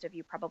know most of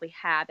you probably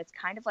have, it's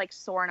kind of like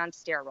Soarin' on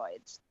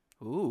steroids.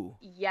 Ooh.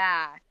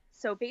 Yeah.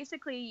 So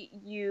basically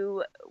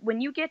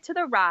when you get to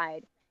the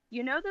ride,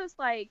 those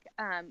like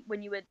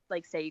when you would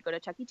like say you go to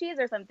Chuck E. Cheese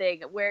or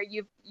something where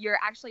you're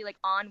actually like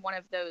on one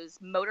of those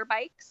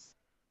motorbikes.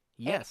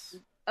 Yes.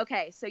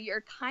 Okay, so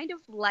you're kind of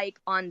like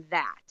on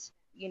that,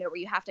 where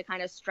you have to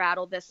kind of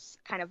straddle this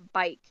kind of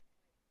bike.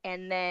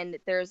 And then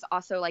there's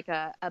also like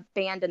a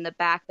band in the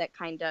back that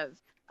kind of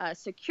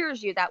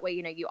secures you. That way,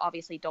 you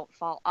obviously don't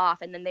fall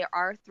off. And then there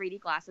are 3D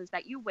glasses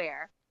that you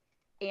wear,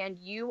 and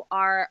you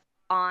are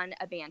on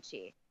a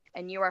banshee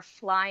and you are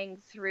flying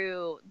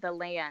through the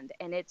land.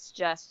 And it's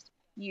just,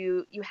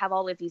 you have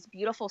all of these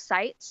beautiful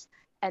sights,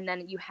 and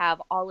then you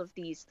have all of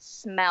these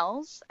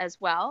smells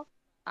as well,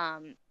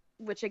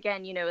 which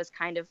again, is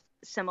kind of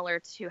similar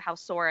to how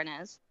Soarin'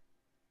 is.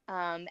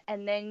 And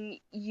then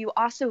you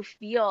also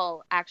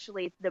feel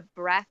actually the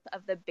breath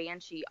of the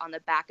banshee on the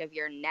back of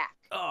your neck.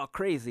 Oh,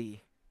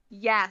 crazy.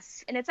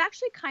 Yes, and it's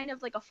actually kind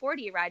of like a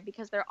 4D ride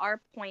because there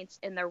are points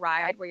in the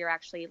ride where you're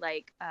actually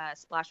like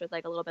splashed with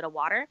like a little bit of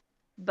water.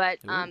 But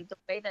Ooh. the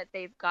way that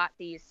they've got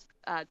these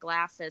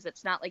glasses,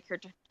 it's not like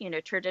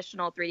your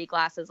traditional 3D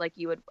glasses like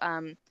you would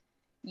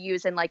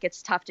use in like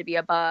It's Tough to Be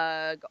a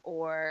Bug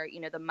or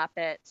the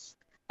Muppets.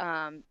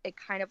 It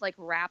kind of like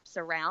wraps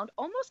around,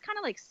 almost kind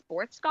of like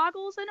sports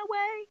goggles in a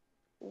way,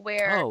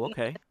 where Oh,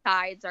 okay. the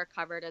sides are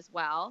covered as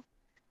well.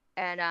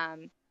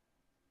 And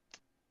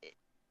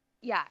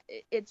yeah,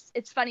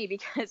 it's funny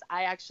because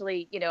I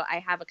actually,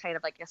 I have a kind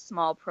of like a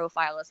small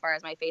profile as far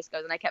as my face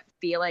goes, and I kept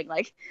feeling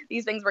like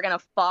these things were gonna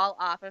fall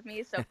off of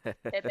me. So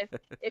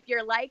if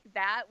you're like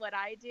that, what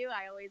I do,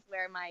 I always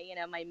wear my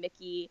my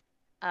Mickey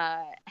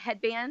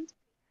headband,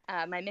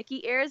 my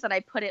Mickey ears, and I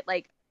put it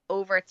like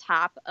over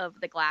top of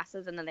the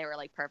glasses, and then they were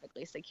like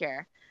perfectly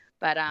secure.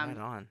 But Right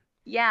on.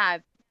 yeah,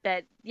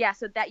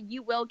 so that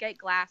you will get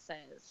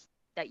glasses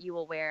that you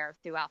will wear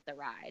throughout the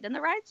ride, and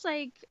the ride's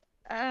like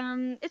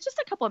it's just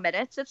a couple of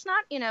minutes. It's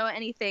not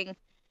anything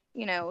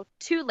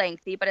too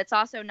lengthy, but it's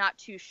also not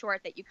too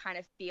short that you kind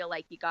of feel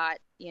like you got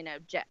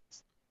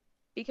gypped,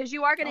 because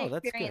you are going to Oh,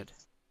 that's good.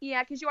 experience.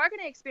 Yeah, because you are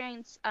going to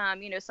experience,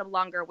 some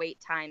longer wait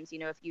times,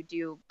 if you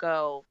do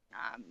go,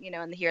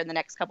 here in the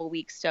next couple of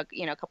weeks to,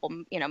 a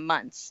couple,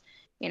 months,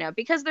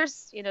 because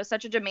there's,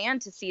 such a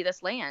demand to see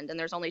this land and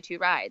there's only two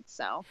rides.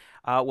 So,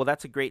 Well,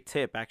 that's a great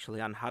tip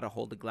actually on how to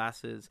hold the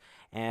glasses,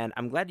 and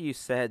I'm glad you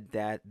said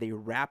that they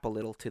wrap a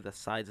little to the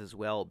sides as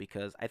well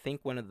because I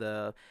think one of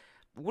the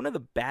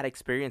bad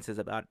experiences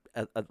about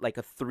like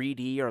a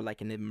 3D or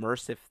like an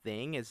immersive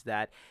thing is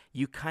that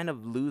you kind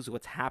of lose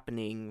what's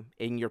happening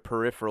in your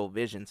peripheral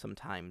vision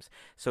sometimes.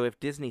 So if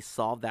Disney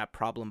solved that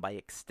problem by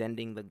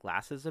extending the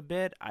glasses a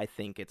bit, I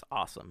think it's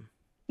awesome.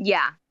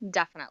 yeah,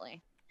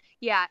 definitely.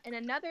 Yeah. And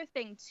another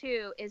thing,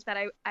 too, is that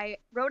I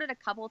wrote it a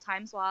couple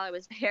times while I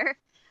was there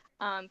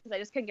because I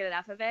just couldn't get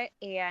enough of it.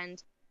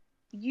 And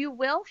you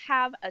will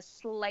have a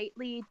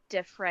slightly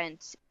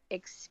different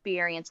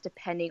experience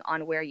depending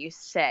on where you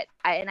sit.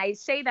 And I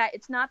say that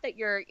it's not that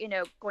you're,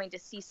 going to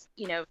see,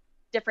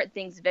 different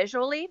things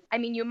visually. I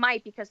mean, you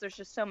might because there's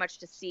just so much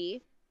to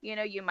see.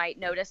 You might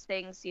notice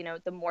things,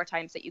 the more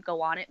times that you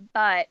go on it.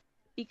 But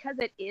because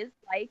it is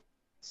like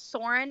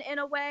Soarin' in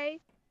a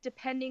way,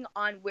 depending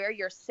on where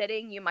you're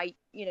sitting, you might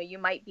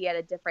be at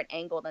a different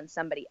angle than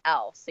somebody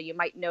else. So you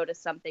might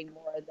notice something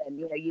more than,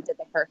 you did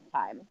the first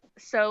time.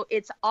 So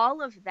it's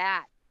all of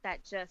that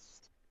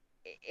just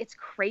it's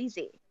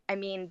crazy. I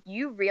mean,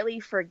 you really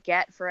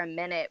forget for a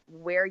minute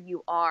where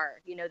you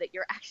are, that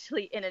you're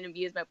actually in an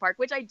amusement park,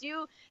 which I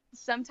do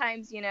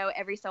sometimes,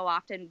 every so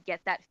often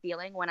get that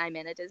feeling when I'm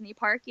in a Disney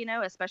park,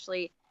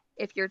 especially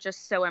if you're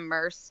just so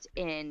immersed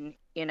in,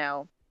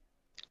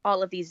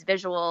 all of these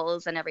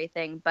visuals and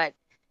everything. But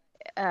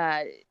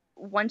uh,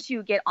 once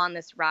you get on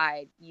this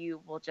ride,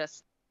 you will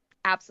just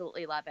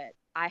absolutely love it.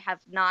 I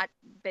have not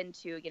been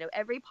to,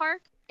 every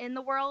park in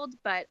the world,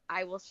 but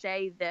I will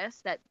say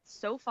this, that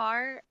so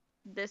far,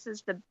 this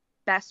is the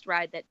best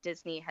ride that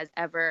Disney has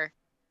ever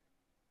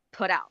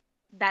put out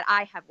that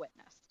I have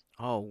witnessed.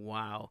 Oh,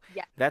 wow.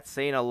 Yeah. That's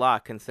saying a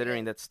lot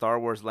considering that Star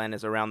Wars Land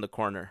is around the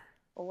corner.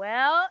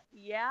 Well,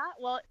 yeah.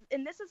 Well,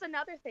 and this is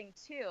another thing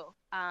too.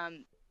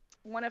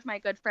 One of my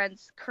good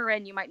friends,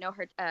 Corinne, you might know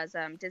her as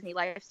Disney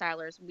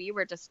Lifestylers. We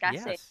were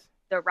discussing Yes.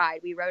 the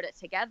ride. We rode it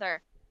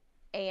together,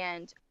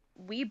 and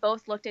we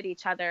both looked at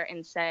each other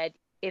and said,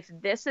 if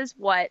this is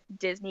what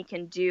Disney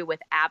can do with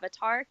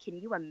Avatar, can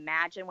you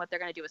imagine what they're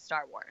going to do with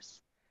Star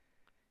Wars?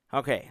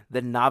 Okay,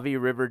 the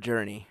Navi River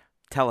Journey.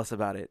 Tell us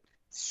about it.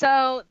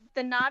 So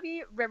the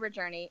Navi River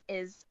Journey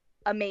is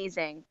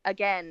amazing.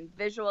 Again,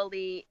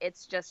 visually,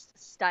 it's just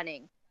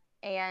stunning.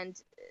 And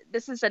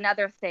this is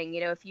another thing,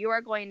 if you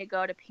are going to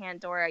go to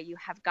Pandora, you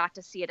have got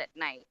to see it at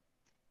night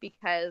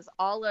because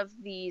all of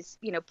these,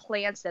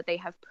 plants that they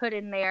have put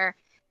in there,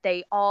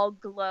 they all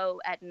glow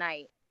at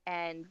night.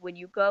 And when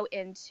you go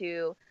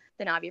into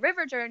the Navi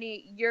River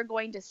Journey, you're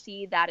going to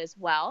see that as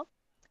well.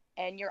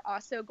 And you're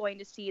also going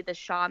to see the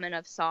shaman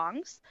of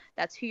songs.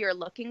 That's who you're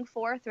looking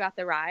for throughout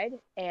the ride.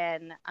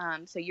 And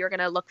so you're going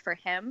to look for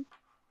him.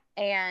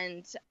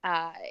 And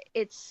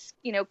it's,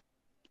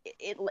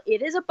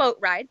 it is a boat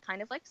ride,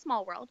 kind of like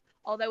Small World,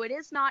 although it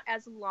is not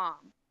as long.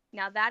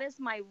 Now, that is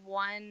my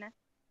one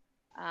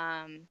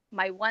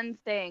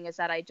thing is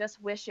that I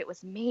just wish it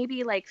was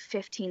maybe like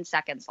 15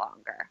 seconds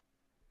longer.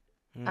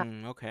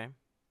 Okay.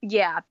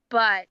 Yeah,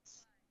 but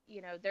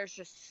there's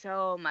just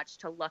so much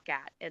to look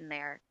at in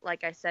there.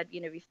 Like I said,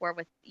 before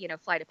with,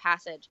 Flight of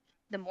Passage,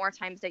 the more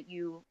times that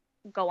you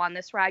go on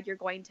this ride, you're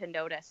going to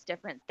notice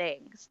different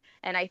things.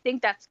 And I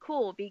think that's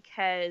cool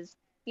because,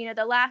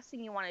 the last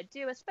thing you want to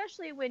do,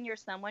 especially when you're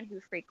someone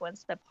who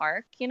frequents the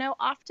park,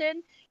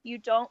 often you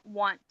don't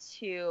want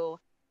to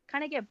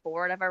kind of get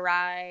bored of a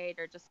ride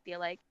or just feel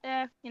like,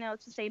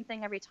 it's the same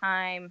thing every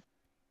time.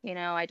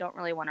 I don't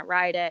really want to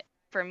ride it.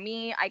 For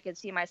me, I could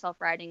see myself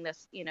riding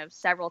this,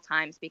 several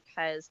times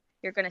because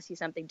you're going to see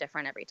something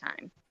different every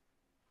time.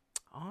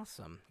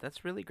 Awesome.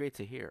 That's really great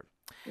to hear.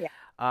 Yeah.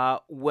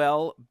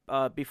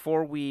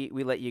 Before we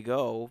let you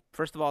go,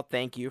 first of all,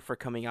 thank you for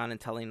coming on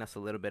and telling us a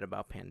little bit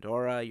about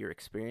Pandora, your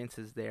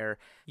experiences there.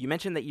 You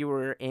mentioned that you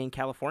were in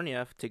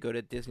California to go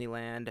to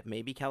Disneyland,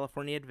 maybe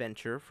California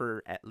Adventure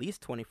for at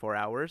least 24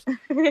 hours.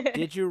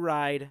 Did you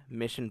ride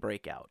Mission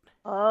Breakout?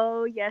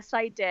 Oh, yes,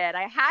 I did.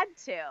 I had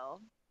to.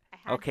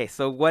 Okay,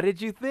 so what did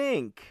you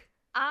think?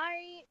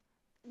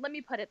 Let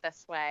me put it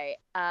this way.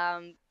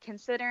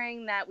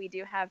 Considering that we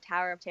do have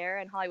Tower of Terror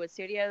in Hollywood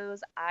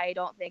Studios, I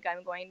don't think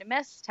I'm going to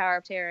miss Tower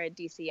of Terror at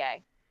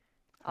DCA.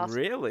 Also,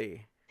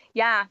 Really?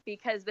 yeah,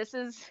 because this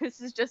is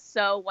just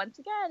once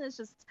again, it's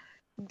just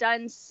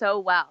done so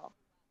well.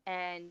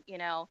 And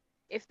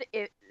if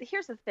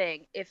here's the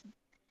thing, if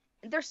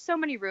there's so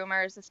many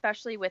rumors,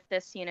 especially with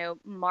this,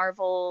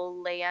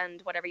 Marvel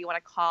Land, whatever you want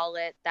to call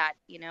it, that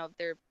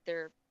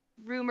they're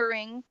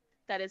rumoring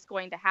that is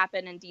going to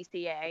happen in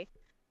DCA.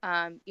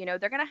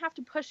 They're going to have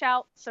to push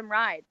out some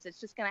rides. It's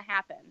just going to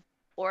happen.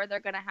 Or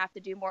they're going to have to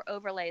do more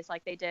overlays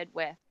like they did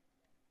with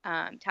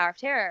Tower of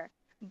Terror.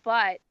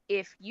 But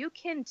if you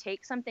can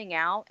take something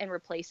out and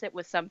replace it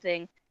with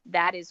something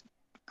that is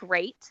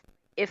great,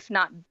 if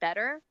not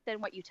better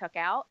than what you took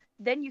out,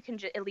 then you can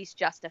at least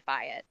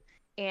justify it.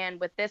 And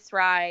with this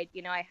ride,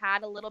 I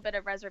had a little bit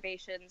of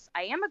reservations.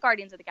 I am a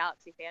Guardians of the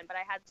Galaxy fan, but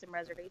I had some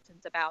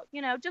reservations about,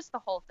 just the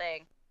whole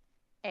thing.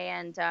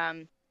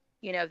 and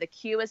you know, the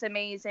queue is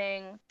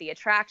amazing, the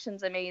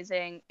attraction's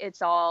amazing.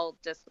 It's all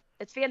just,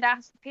 it's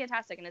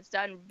fantastic, and it's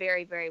done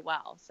very, very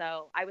well.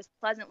 So I was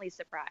pleasantly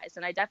surprised,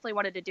 and I definitely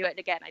wanted to do it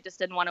again. I just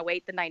didn't want to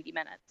wait the 90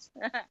 minutes.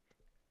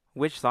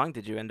 Which song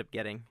did you end up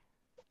getting?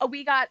 Oh,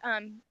 we got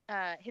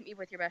Hit Me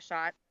With Your Best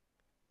Shot.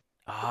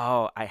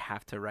 Oh, I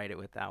have to write it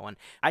with that one.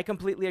 I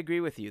completely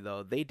agree with you,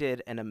 though. They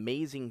did an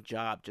amazing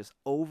job just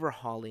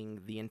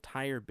overhauling the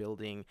entire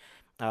building.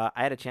 I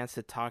had a chance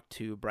to talk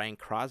to Brian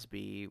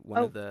Crosby,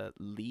 one of the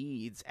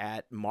leads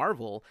at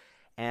Marvel,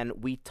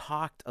 and we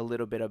talked a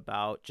little bit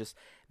about just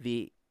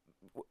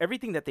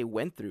everything that they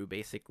went through,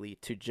 basically,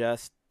 to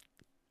just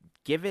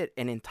give it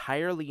an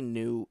entirely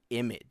new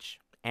image,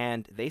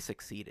 and they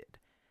succeeded.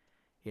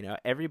 You know,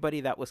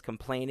 everybody that was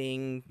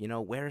complaining, you know,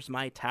 where's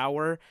my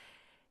tower?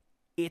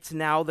 It's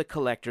now the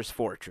collector's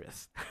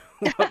fortress.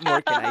 What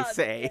more can I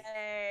say?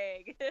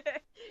 Dang.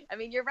 I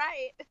mean, you're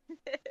right.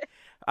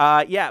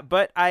 Yeah,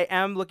 but I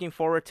am looking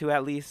forward to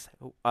at least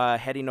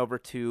heading over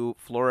to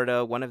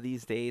Florida one of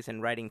these days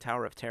and riding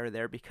Tower of Terror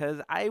there,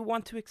 because I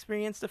want to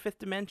experience the fifth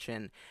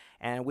dimension.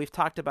 And we've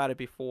talked about it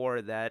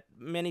before that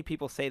many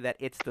people say that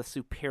it's the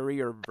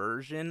superior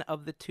version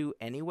of the two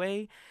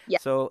anyway. Yeah.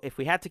 So if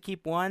we had to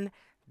keep one,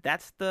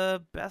 that's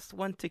the best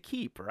one to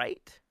keep,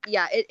 right?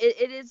 Yeah,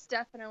 it is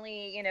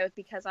definitely, you know,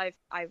 because I've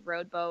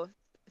rode both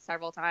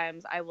several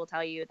times. I will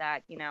tell you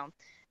that, you know,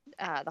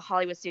 the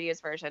Hollywood Studios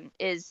version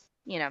is,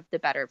 you know, the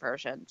better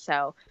version.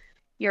 So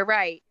you're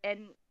right.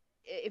 And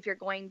if you're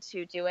going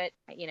to do it,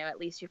 you know, at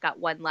least you've got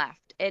one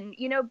left. And,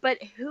 you know,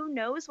 but who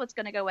knows what's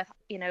going to go with,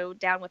 you know,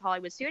 down with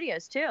Hollywood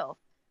Studios too.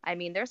 I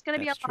mean, there's going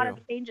to be a lot of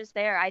changes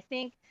there. I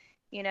think,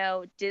 you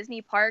know,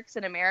 Disney parks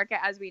in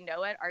America as we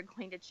know it are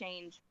going to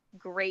change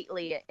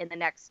greatly in the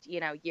next, you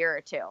know, year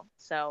or two.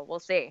 So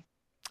we'll see.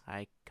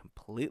 I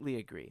completely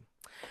agree.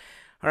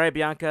 All right,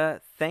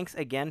 Bianca, thanks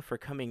again for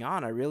coming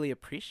on. I really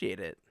appreciate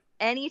it.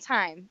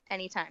 Anytime.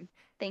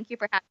 Thank you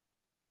for having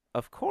me.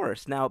 Of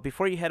course. Now,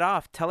 before you head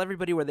off, tell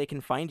everybody where they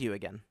can find you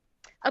again.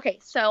 Okay,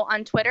 so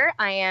on Twitter,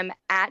 I am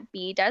at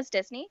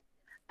bdoesdisney.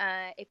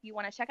 If you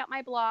want to check out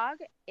my blog,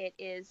 it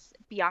is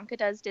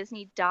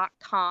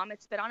biancadoesdisney.com.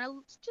 It's been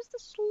on just a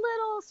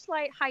little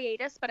slight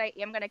hiatus, but I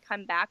am going to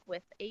come back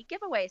with a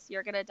giveaway. So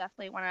you're going to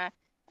definitely want to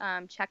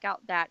check out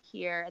that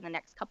here in the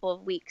next couple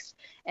of weeks.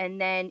 And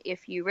then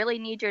if you really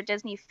need your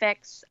Disney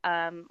fix,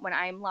 when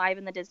I'm live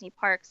in the Disney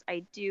parks,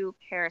 I do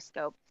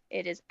Periscope.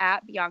 It is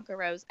at Bianca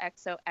Rose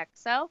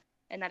XOXO.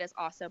 And that is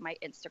also my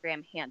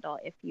Instagram handle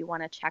if you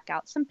want to check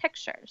out some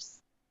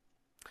pictures.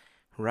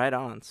 Right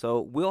on. So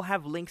we'll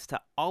have links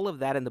to all of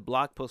that in the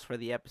blog post for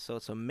the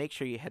episode. So make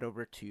sure you head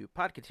over to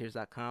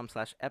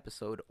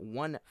podcateers.com/episode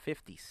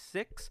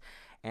 156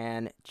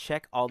 and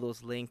check all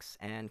those links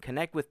and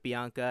connect with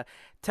Bianca.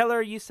 Tell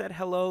her you said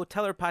hello.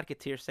 Tell her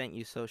Podcateer sent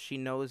you so she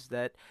knows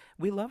that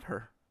we love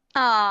her.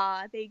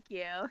 Aw, thank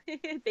you.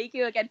 Thank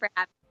you again for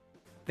having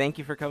me. Thank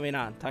you for coming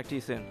on. Talk to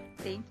you soon.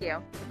 Thank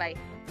you. Bye.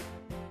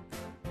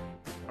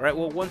 All right,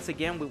 well, once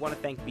again, we want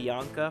to thank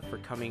Bianca for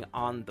coming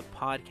on the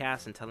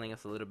podcast and telling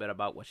us a little bit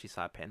about what she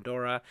saw at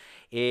Pandora.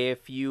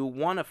 If you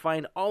want to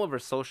find all of her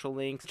social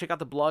links, check out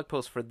the blog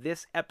post for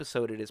this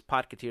episode. It is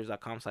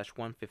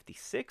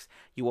podcateers.com/156.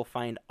 You will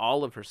find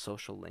all of her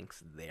social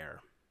links there.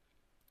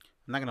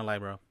 I'm not going to lie,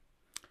 bro.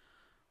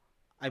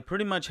 I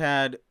pretty much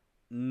had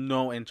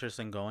no interest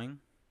in going.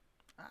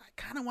 I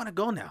kind of want to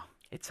go now.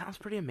 It sounds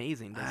pretty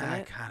amazing, doesn't it?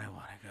 I kind of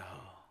want to go.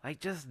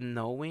 Like, just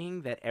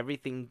knowing that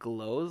everything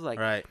glows. Like,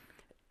 right.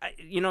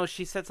 You know,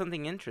 she said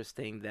something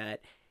interesting,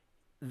 that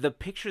the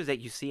pictures that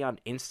you see on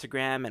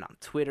Instagram and on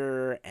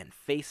Twitter and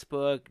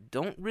Facebook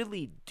don't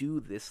really do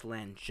this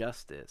land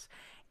justice.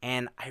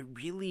 And I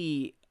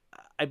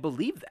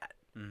believe that,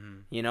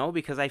 you know,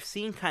 because I've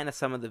seen kind of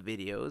some of the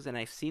videos and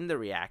I've seen the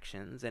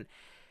reactions, and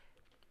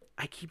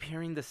I keep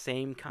hearing the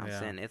same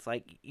constant. Yeah. It's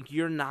like,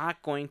 you're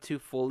not going to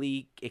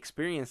fully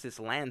experience this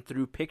land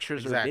through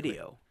pictures or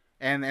video.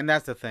 And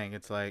that's the thing.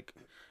 It's like,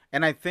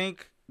 and I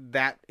think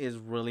that is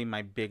really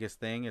my biggest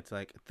thing. It's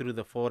like, through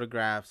the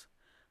photographs,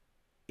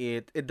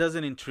 it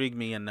doesn't intrigue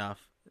me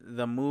enough.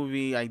 The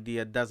movie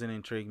idea doesn't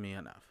intrigue me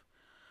enough.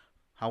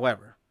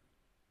 However,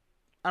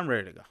 I'm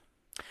ready to go.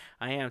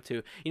 I am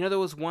too. You know, there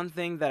was one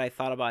thing that I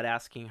thought about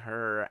asking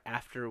her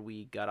after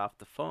we got off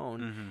the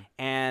phone,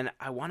 and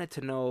I wanted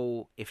to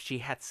know if she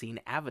had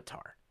seen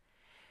Avatar.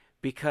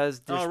 Because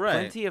there's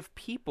plenty of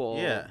people,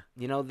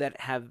 you know, that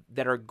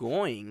are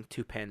going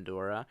to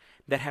Pandora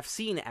that have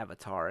seen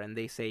Avatar, and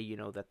they say, you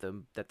know, that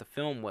the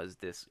film was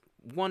this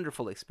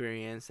wonderful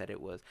experience, that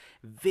it was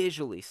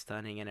visually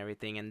stunning and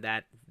everything, and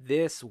that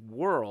this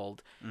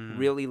world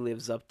really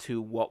lives up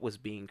to what was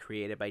being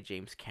created by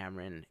James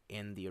Cameron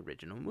in the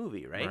original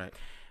movie, right?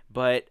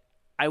 But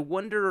I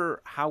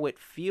wonder how it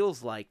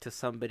feels like to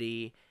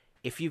somebody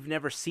if you've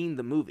never seen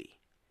the movie.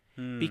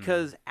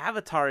 Because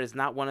Avatar is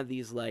not one of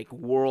these like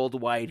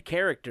worldwide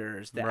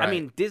characters that I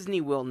mean, Disney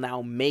will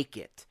now make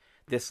it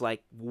this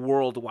like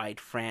worldwide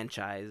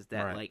franchise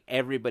that Right. like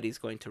everybody's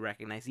going to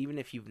recognize, even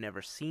if you've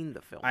never seen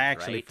the film. I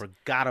actually right?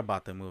 forgot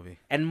about the movie.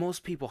 And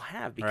most people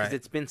have, because Right.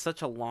 it's been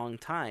such a long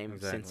time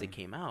since Exactly. it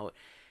came out.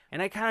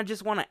 And I kind of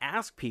just want to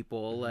ask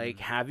people, like,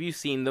 have you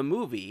seen the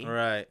movie?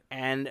 Right.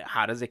 And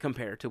how does it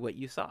compare to what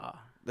you saw?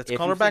 Let's If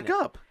call her you've seen back it.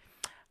 up.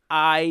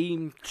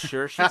 I'm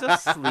sure she's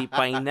asleep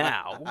by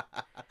now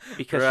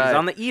because Right. she's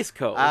on the East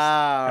Coast.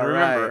 Ah, and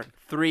remember, right.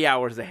 3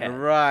 hours ahead.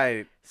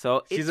 Right.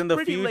 So She's it's in the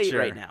pretty late future.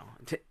 right now.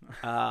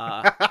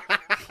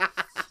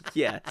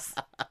 Yes.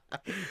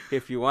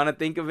 If you want to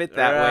think of it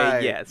that Right.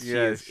 way, yes, she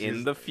is in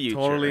she's the future.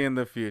 Totally in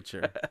the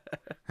future.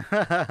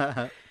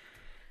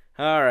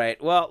 All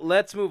right. Well,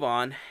 let's move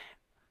on.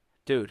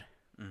 Dude,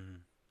 Mhm.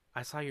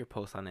 I saw your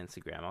post on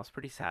Instagram. I was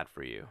pretty sad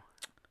for you.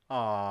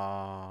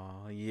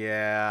 Oh,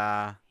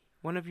 yeah.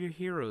 One of your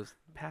heroes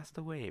passed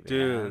away, man.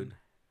 Dude.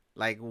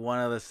 Like one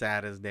of the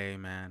saddest day,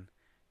 man.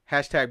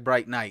 Hashtag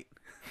bright night.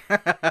 Yeah,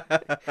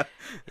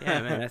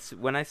 man. That's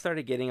when I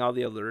started getting all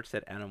the alerts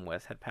that Adam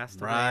West had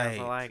passed away. I was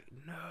Right. like,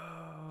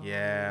 no.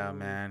 Yeah,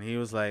 man. He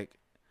was like,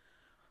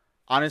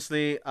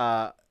 honestly,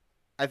 I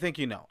think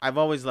I've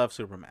always loved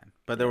Superman,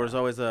 but there was Yeah.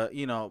 always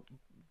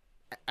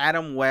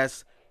Adam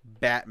West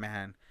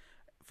Batman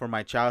for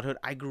my childhood.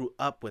 I grew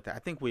up with it. I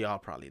think we all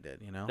probably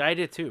did, I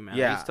did too, man. I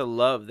Yeah. used to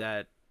love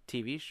that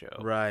TV show.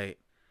 Right.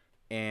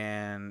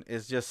 And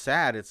it's just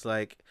sad. It's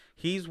like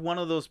he's one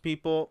of those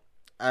people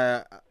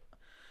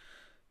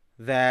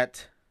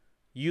that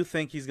you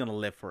think he's gonna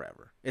live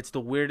forever. It's the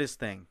weirdest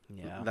thing.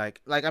 Yeah.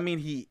 Like I mean,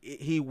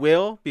 he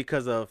will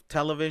because of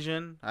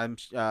television. I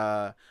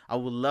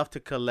would love to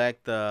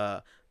collect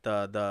the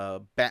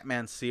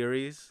Batman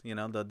series.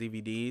 The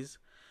DVDs.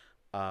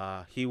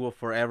 He will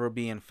forever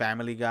be in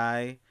Family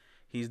Guy.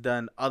 He's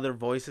done other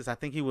voices. I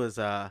think he was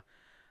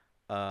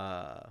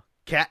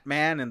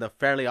Catman in the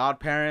Fairly Odd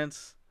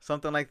Parents,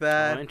 something like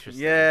that. Oh,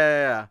 interesting.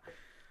 Yeah.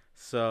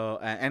 So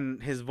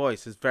and his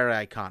voice is very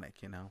iconic.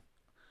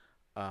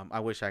 I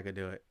wish I could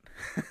do it.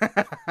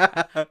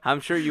 I'm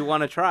sure you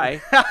want to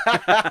try.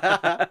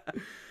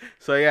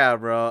 So yeah,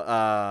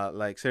 bro.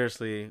 Like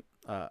seriously,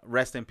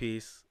 rest in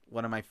peace.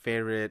 One of my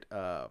favorite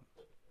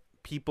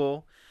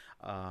people.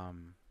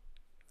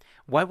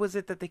 Why was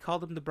it that they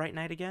called him the Bright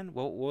Knight again?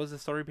 What was the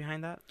story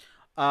behind that?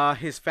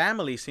 His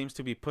family seems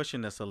to be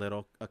pushing this a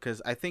little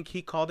because I think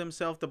he called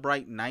himself the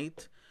Bright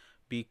Knight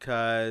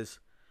because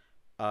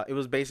it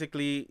was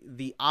basically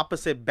the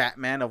opposite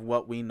Batman of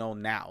what we know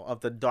now,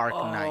 of the Dark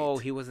Knight. Oh,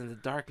 he was in the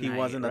Dark Knight. He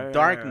wasn't a Right,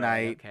 Dark right, right,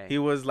 Knight. okay. He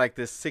was like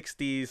this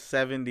 60s,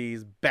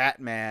 70s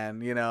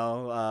Batman,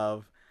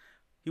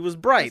 he was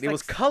bright. It's It like-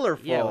 was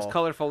colorful. Yeah, it was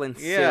colorful and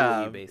silly,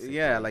 Yeah, basically.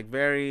 yeah, like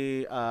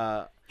very.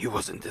 he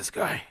wasn't this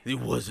guy. He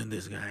wasn't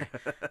this guy.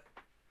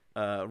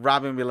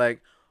 Robin be like,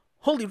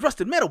 "Holy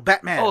rusted metal,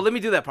 Batman!" Oh, let me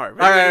do that part.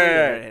 All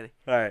right.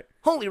 All right.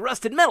 Holy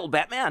rusted metal,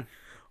 Batman.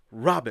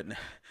 Robin,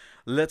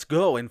 let's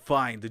go and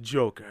find the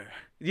Joker.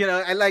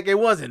 I like it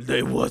wasn't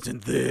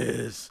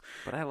this.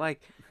 But I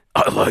like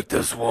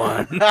this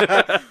one.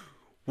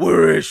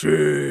 Where is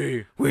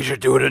she? We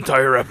should do an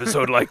entire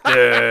episode like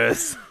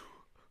this.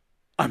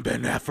 I'm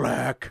Ben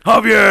Affleck.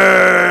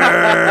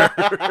 Javier!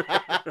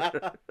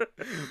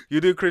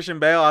 You do Christian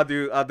Bale, I'll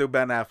do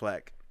Ben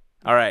Affleck.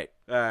 All right,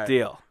 All right.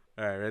 deal.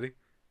 All right, ready?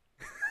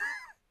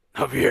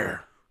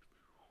 Javier,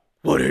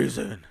 What is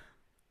it?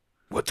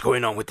 what's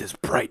going on with this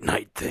bright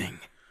night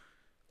thing?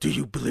 Do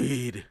you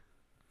bleed?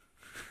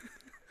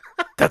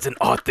 That's an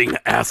odd thing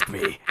to ask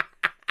me.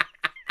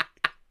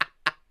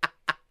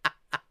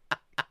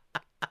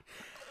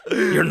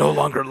 You're no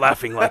longer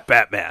laughing like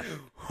Batman.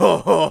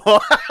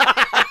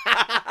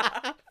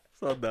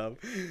 So dumb.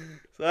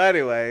 So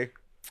anyway,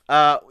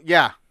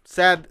 yeah,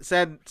 sad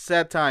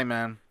time,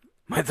 man.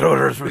 My throat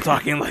hurts from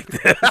talking like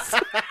this.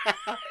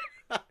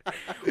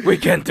 We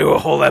can't do a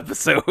whole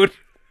episode.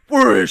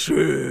 Where is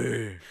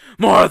she?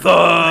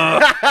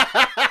 Martha!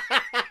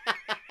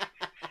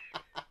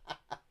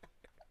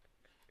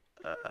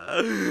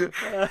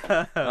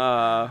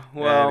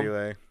 Well,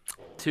 Anyway,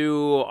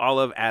 to all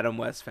of Adam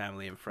West's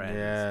family and friends,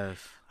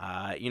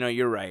 yes,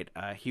 you're right.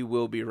 He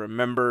will be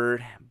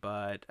remembered,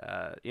 but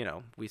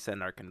we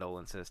send our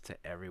condolences to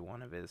every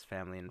one of his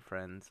family and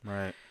friends.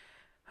 right.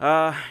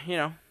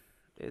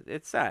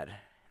 It's sad,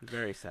 it's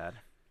very sad.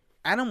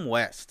 Adam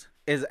West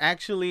is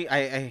actually.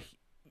 I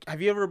have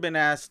you ever been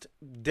asked,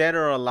 dead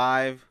or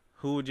alive,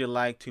 who would you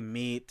like to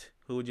meet?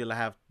 Who would you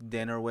have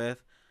dinner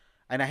with?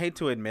 And I hate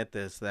to admit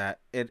this, that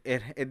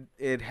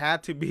it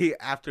had to be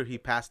after he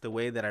passed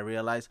away that I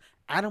realized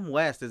Adam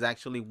West is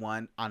actually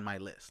one on my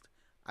list.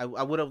 I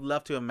would have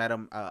loved to have met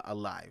him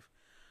alive,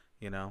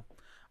 and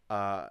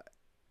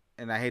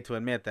I hate to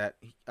admit that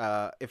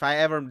if I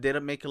ever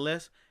did make a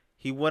list,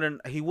 he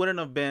wouldn't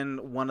have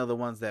been one of the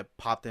ones that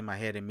popped in my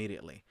head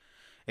immediately.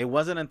 It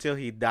wasn't until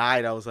he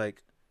died I was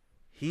like,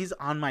 he's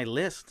on my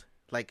list.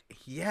 Like,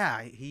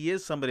 yeah, he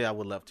is somebody I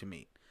would love to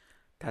meet.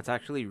 That's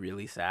actually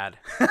really sad.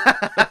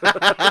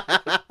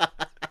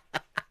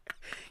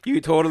 You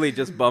totally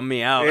just bummed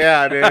me out.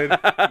 Yeah, dude.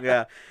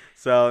 Yeah.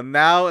 So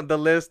now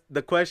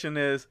the question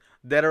is,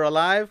 dead or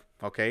alive?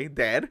 Okay,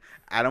 dead.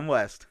 Adam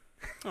West.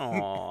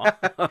 Aw.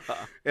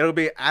 It'll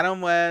be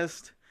Adam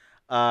West,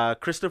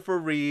 Christopher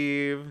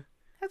Reeve.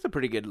 That's a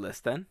pretty good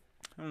list then.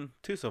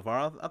 Two so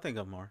far. I'll think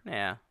of more.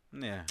 Yeah.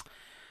 Yeah.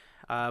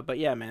 But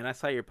yeah, man, I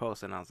saw your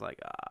post and I was like,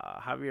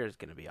 Javier's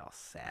gonna be all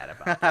sad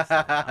about this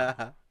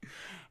now.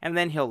 And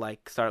then he'll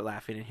like start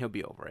laughing and he'll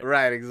be over it.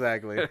 Right,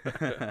 exactly.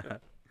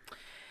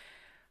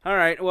 All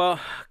right. Well,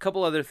 a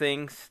couple other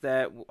things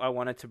that I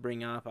wanted to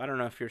bring up. I don't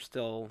know if you're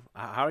still.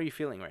 How are you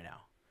feeling right now?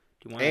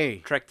 Do you want to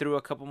trek through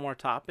a couple more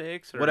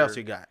topics? Or... What else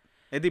you got?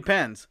 It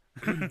depends.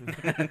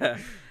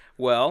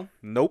 Well,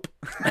 nope.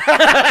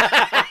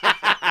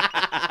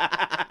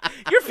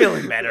 You're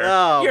feeling better.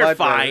 Oh, you're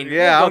fine.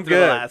 Yeah, we'll I'm go through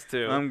good. The last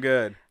two. I'm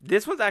good.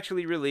 This one's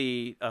actually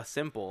really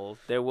simple.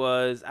 There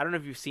was. I don't know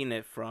if you've seen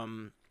it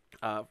from.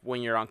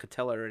 When you're on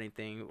Catella or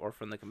anything, or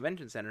from the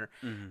convention center.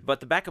 Mm-hmm.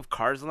 But the back of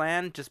Cars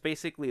Land just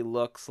basically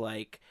looks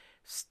like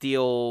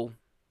steel,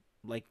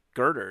 like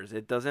girders.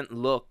 It doesn't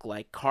look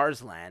like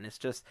Cars Land. It's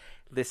just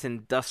this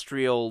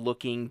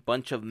industrial-looking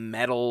bunch of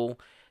metal.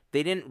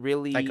 They didn't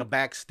really... Like a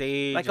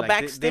backstage? Like a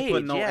backstage, They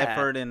put no yeah.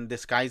 effort in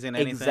disguising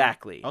anything?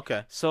 Exactly.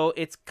 Okay. So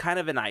it's kind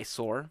of an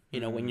eyesore,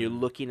 when you're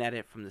looking at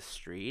it from the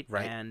street.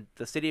 Right. And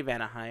the city of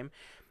Anaheim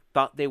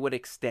thought they would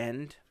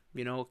extend,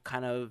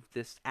 kind of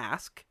this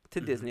ask to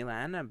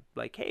Disneyland. I'm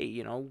like,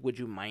 hey, would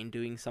you mind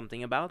doing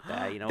something about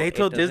that? They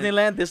told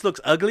Disneyland this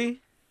looks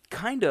ugly?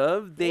 Kind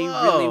of. They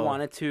Whoa. really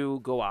wanted to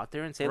go out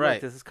there and say, Right.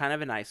 look, this is kind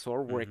of an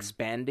eyesore. We're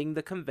expanding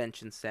the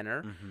convention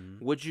center.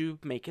 Would you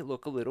make it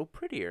look a little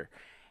prettier?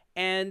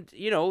 And,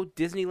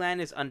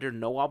 Disneyland is under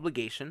no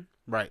obligation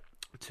Right.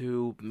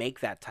 to make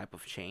that type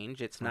of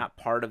change. It's not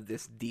part of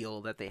this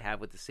deal that they have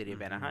with the city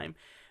of Anaheim.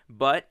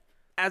 But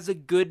as a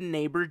good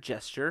neighbor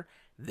gesture,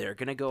 they're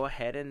going to go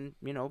ahead and,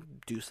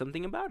 do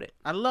something about it.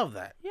 I love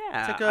that.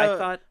 Yeah. It's like I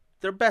thought...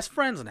 they're best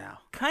friends now.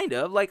 Kind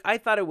of. Like, I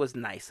thought it was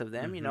nice of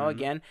them,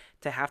 again,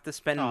 to have to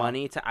spend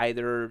money to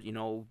either,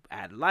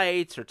 add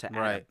lights or to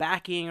add a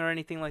backing or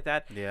anything like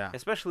that. Yeah.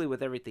 Especially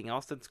with everything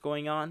else that's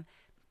going on.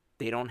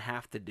 They don't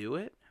have to do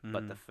it.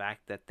 But the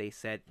fact that they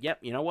said, yep,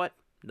 you know what?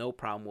 No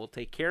problem. We'll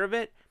take care of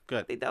it.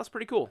 Good. I think that was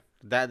pretty cool.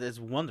 That is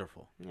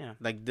wonderful. Yeah.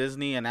 Like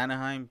Disney and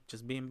Anaheim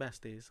just being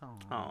besties.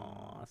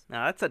 Oh,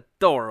 now that's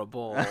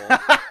adorable.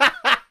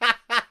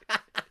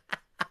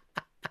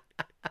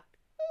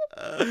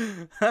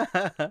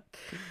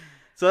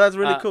 So that's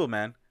really cool,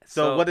 man.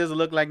 So so- what does it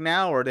look like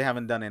now, or they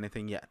haven't done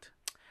anything yet?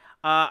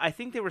 I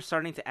think they were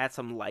starting to add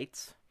some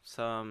lights,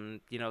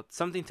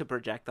 something to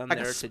project on Like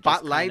there. a to just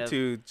spotlight kind of...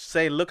 to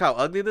say, look how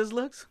ugly this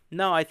looks?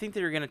 No, I think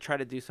they were going to try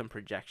to do some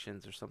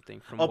projections or something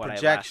from Oh, what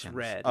projections. I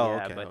last read. Oh,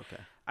 yeah, okay, but okay.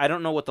 I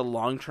don't know what the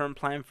long-term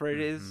plan for it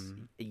is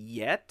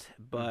yet,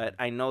 but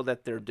I know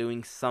that they're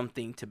doing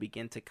something to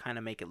begin to kind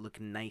of make it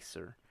look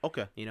nicer,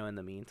 Okay, in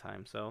the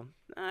meantime. So,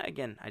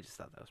 again, I just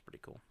thought that was pretty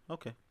cool.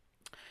 okay.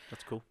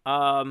 That's cool.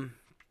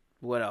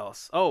 What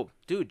else? Oh,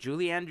 dude,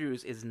 Julie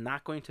Andrews is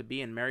not going to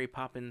be in Mary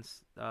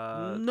Poppins.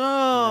 No. Mary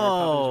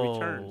Poppins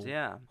Returns.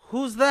 Yeah.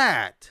 Who's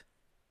that?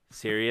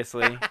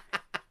 Seriously?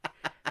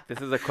 This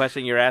is a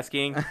question you're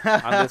asking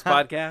on this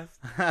podcast?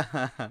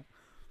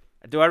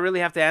 Do I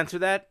really have to answer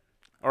that?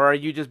 Or are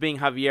you just being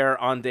Javier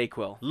on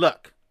Dayquil?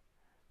 Look,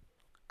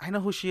 I know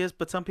who she is,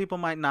 but some people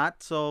might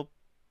not. So,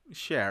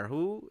 share.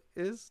 Who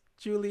is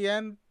Julie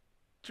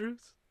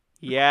Andrews?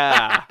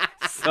 Yeah.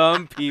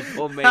 Some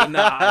people may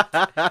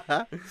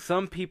not.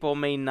 Some people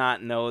may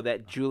not know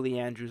that Julie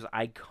Andrews'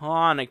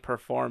 iconic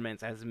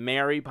performance as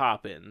Mary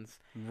Poppins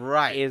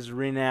Right. is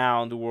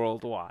renowned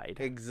worldwide.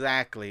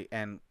 Exactly.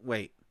 And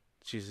wait,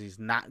 she's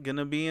not going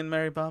to be in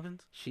Mary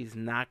Poppins? She's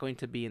not going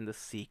to be in the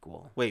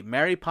sequel. Wait,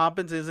 Mary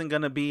Poppins isn't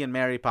going to be in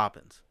Mary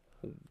Poppins.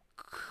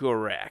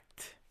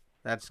 Correct.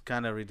 That's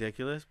kind of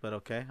ridiculous, but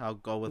okay, I'll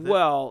go with it.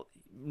 Well,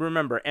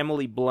 remember,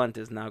 Emily Blunt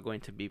is now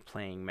going to be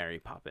playing Mary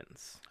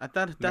Poppins. I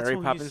thought that's Mary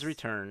who Poppins he's...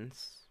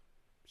 Returns.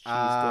 She's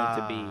going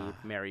to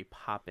be Mary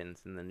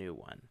Poppins in the new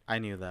one, I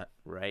knew that.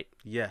 right?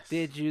 Yes.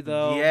 Did you,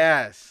 though?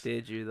 Yes.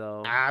 Did you,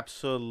 though?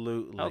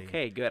 Absolutely.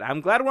 Okay, good.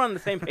 I'm glad we're on the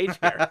same page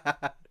here.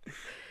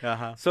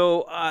 Uh-huh.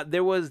 So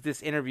there was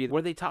this interview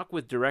where they talked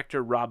with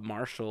director Rob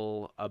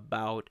Marshall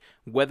about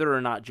whether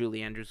or not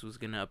Julie Andrews was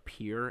going to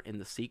appear in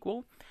the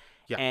sequel.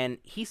 Yeah. And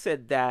he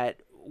said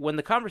that when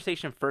the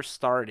conversation first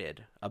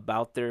started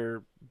about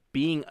there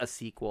being a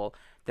sequel,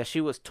 that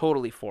she was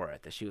totally for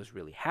it, that she was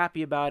really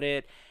happy about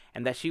it,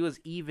 and that she was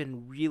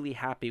even really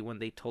happy when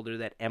they told her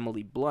that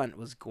Emily Blunt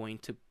was going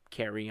to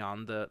carry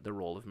on the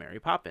role of Mary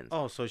Poppins.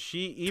 Oh, so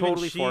she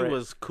Totally for it.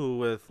 was cool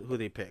with who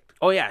they picked.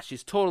 Oh, yeah,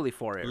 she's totally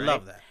for it, right?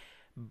 Love that.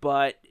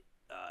 But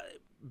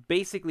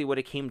basically what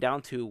it came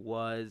down to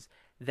was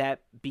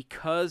that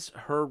because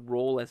her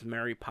role as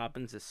Mary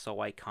Poppins is so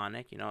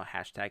iconic,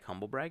 hashtag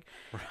humblebrag,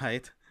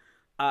 Right.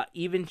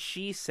 even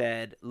she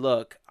said,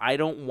 look, I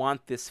don't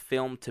want this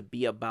film to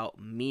be about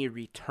me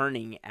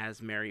returning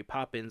as Mary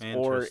Poppins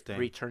or Interesting.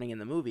 returning in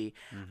the movie.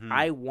 Mhm.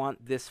 I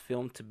want this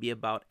film to be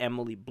about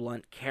Emily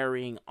Blunt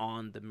carrying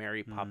on the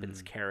Mary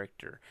Poppins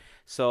character.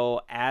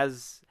 So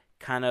as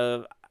kind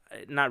of,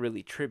 not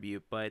really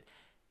tribute, but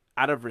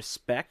out of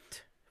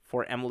respect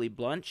for Emily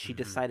Blunt, she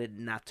decided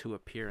not to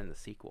appear in the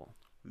sequel.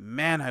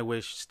 Man, I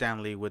wish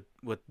Stanley would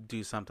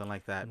do something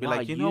like that. Be Wow,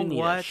 like, you know need to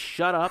what?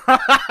 shut up.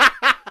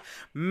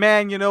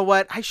 Man, you know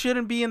what? I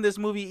shouldn't be in this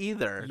movie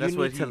either. You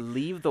need to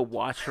leave the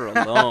watcher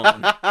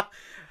alone.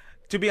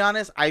 To be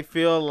honest, I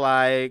feel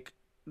like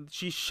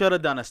she should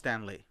have done a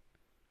Stanley.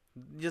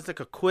 Just like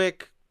a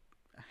quick,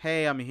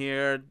 hey, I'm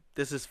here.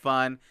 This is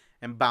fun,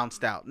 and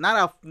bounced out.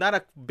 Not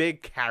a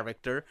big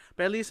character,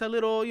 but at least a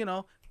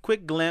little,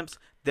 quick glimpse.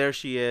 There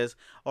she is.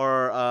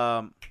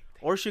 Or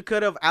she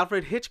could have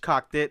Alfred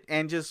Hitchcocked it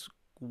and just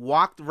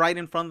walked right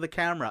in front of the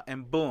camera,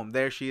 and boom,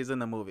 there she is in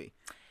the movie.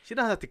 She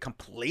doesn't have to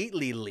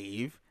completely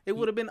leave. It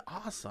would have been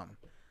awesome.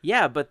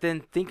 Yeah, but then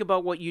think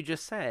about what you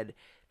just said.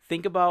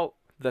 Think about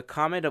the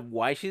comment of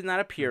why she's not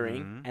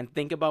appearing, and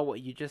think about what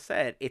you just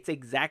said. It's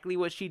exactly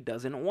what she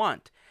doesn't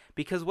want.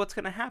 Because what's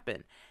going to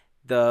happen?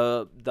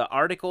 The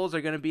articles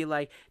are going to be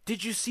like,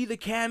 did you see the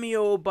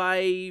cameo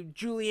by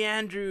Julie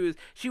Andrews?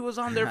 She was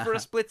on there for a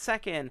split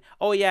second.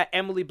 Oh, yeah,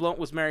 Emily Blunt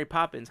was Mary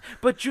Poppins.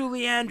 But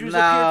Julie Andrews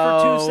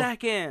appeared for 2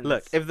 seconds.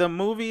 Look, if the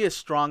movie is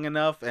strong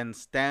enough and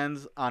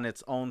stands on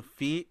its own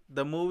feet,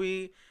 the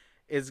movie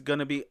is going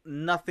to be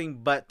nothing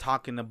but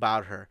talking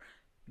about her.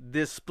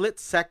 This split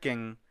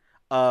second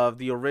of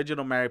the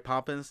original Mary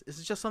Poppins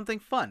is just something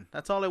fun.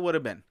 That's all it would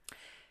have been.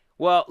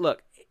 Well,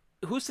 look,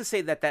 who's to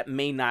say that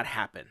may not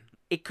happen?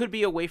 It could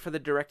be a way for the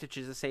director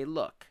to just say,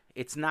 look,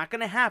 it's not going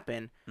to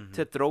happen,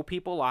 to throw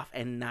people off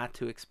and not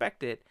to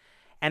expect it.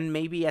 And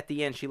maybe at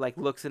the end she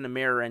looks in the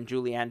mirror and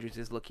Julie Andrews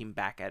is looking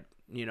back at,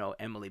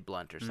 Emily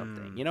Blunt or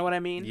something. You know what I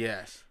mean?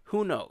 Yes.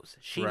 Who knows?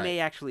 She Right. may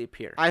actually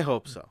appear. I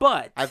hope so.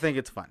 But I think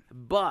it's fun.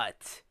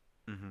 But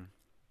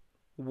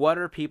what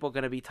are people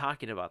going to be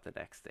talking about the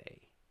next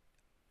day?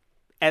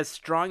 As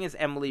strong as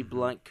Emily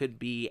Blunt could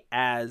be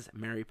as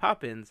Mary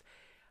Poppins,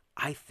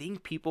 I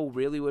think people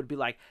really would be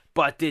like,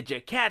 but did you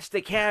catch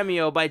the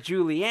cameo by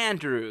Julie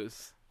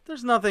Andrews?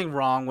 There's nothing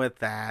wrong with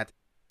that.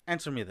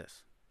 Answer me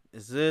this.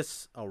 Is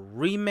this a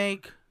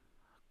remake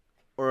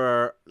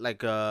or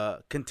like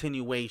a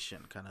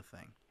continuation kind of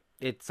thing?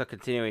 It's a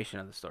continuation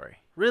of the story.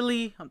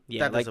 Really?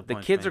 Yeah, That like the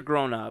disappoints kids me. are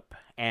grown up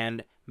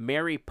and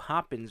Mary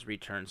Poppins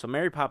returns. So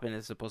Mary Poppins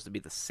is supposed to be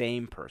the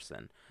same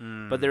person.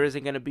 But there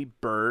isn't going to be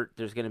Bert.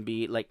 There's going to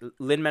be,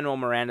 Lin-Manuel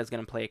Miranda is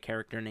going to play a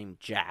character named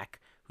Jack,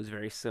 who's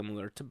very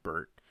similar to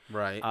Bert.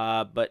 Right.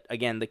 But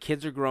again, the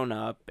kids are grown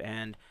up,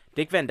 and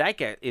Dick Van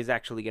Dyke is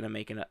actually going to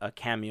make a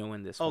cameo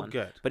in this one. Oh,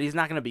 good. But he's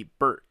not going to be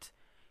Bert.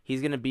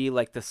 He's going to be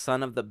like the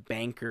son of the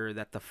banker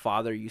that the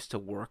father used to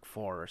work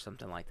for or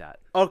something like that.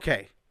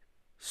 Okay.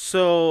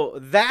 So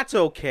that's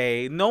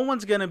okay. No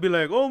one's going to be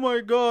like, oh my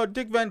God,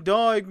 Dick Van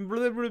Dyke,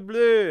 blah, blah,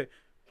 blah.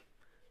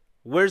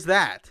 Where's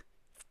that?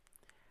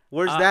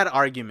 Where's that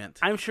argument?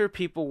 I'm sure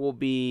people will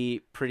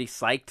be pretty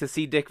psyched to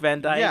see Dick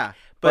Van Dyke. Yeah,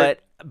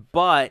 But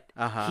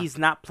Uh-huh. he's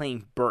not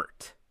playing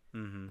Bert.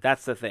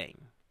 That's the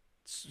thing.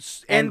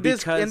 And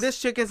this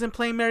chick isn't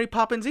playing Mary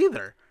Poppins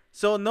either.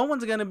 So no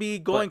one's gonna be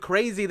going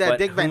crazy that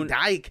Dick Van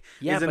Dyke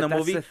is in the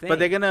movie. But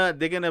they're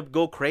gonna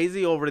go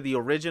crazy over the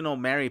original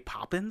Mary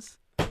Poppins.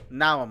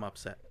 Now I'm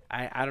upset.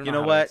 I don't know, You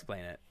know how what? to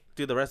explain it.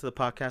 Do the rest of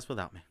the podcast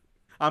without me.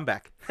 I'm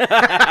back.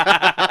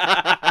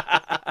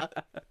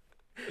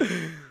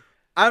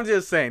 I'm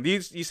just saying.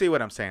 You see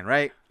what I'm saying,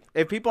 right?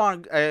 If people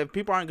aren't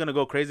gonna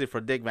go crazy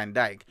for Dick Van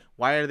Dyke,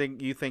 why are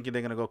you thinking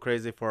they're gonna go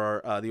crazy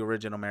for the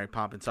original Mary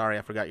Poppins? Sorry,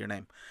 I forgot your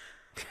name.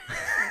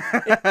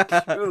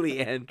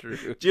 Julie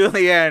Andrews.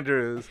 Julie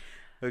Andrews.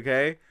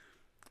 Okay.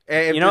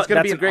 If You know, it's gonna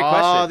that's be a in great all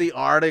question. the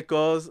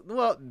articles.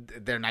 Well,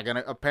 they're not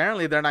gonna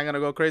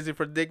go crazy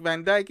for Dick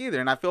Van Dyke either,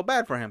 and I feel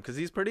bad for him because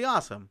he's pretty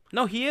awesome.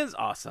 No, he is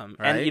awesome.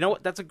 Right? And you know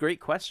what? That's a great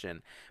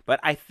question. But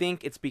I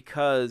think it's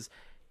because,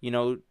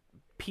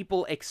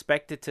 people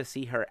expected to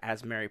see her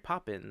as Mary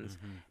Poppins,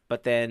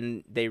 but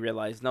then they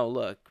realized, no,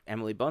 look,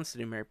 Emily Blunt's the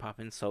new Mary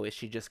Poppins, so is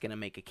she just going to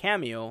make a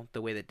cameo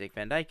the way that Dick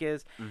Van Dyke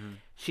is?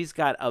 She's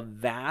got a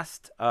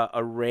vast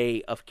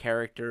array of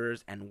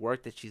characters and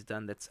work that she's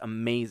done that's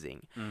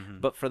amazing.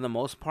 But for the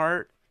most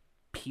part,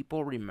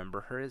 people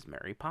remember her as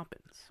Mary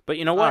Poppins. But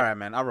you know what? All right,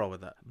 man, I'll roll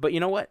with that. But you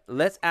know what?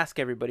 Let's ask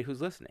everybody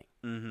who's listening.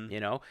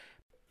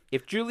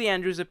 If Julie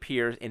Andrews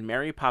appears in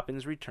Mary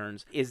Poppins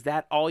Returns, is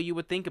that all you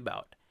would think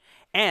about?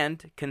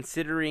 And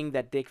considering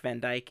that Dick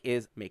Van Dyke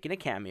is making a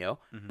cameo,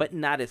 but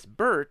not as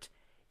Bert,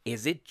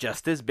 is it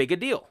just as big a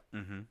deal?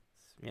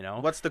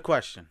 What's the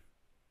question?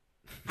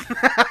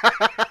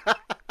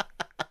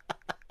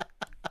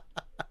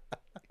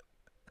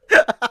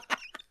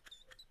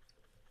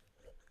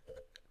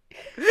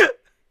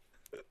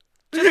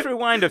 Just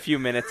rewind a few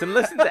minutes and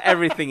listen to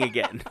everything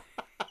again.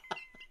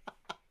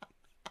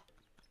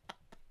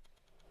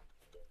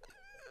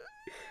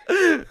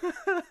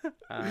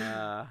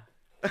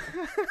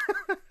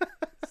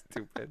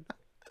 Stupid.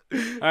 All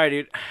right,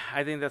 dude.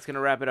 I think that's going to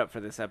wrap it up for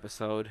this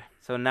episode.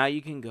 So now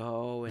you can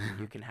go and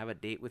you can have a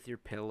date with your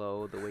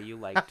pillow the way you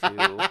like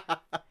to.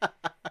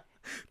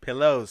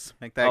 Pillows.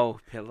 Make that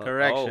pillow.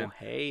 correction. Oh,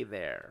 hey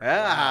there.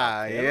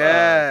 Ah, Wow, pillows.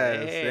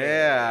 yes. Hey.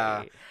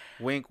 Yeah.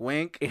 Wink,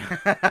 wink.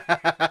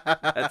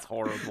 That's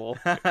horrible.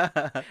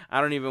 I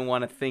don't even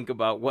want to think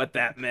about what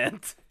that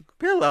meant.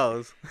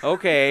 Pillows.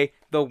 Okay,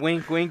 the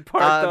wink wink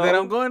part though. Then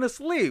I'm going to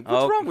sleep.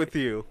 What's Okay. wrong with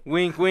you?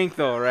 Wink wink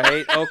though,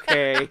 right?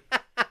 Okay.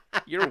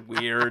 You're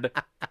weird.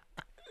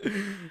 All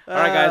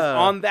right, guys.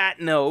 On that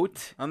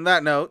note,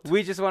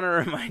 we just want to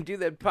remind you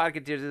that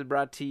Podcateers is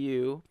brought to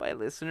you by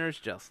listeners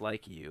just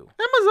like you.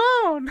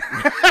 Amazon.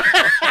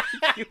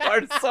 You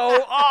are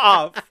so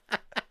off.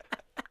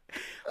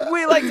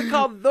 We like to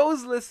call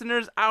those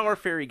listeners our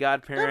fairy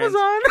godparents.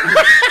 Amazon.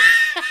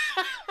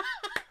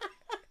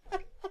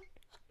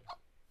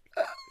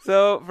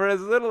 So for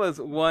as little as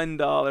 $1,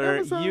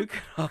 Amazon. you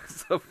can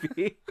also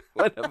be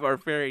one of our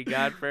fairy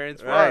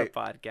godparents for Right.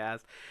 our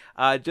podcast.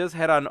 Just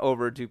head on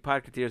over to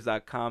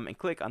podcateers.com and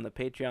click on the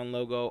Patreon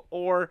logo,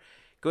 or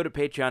go to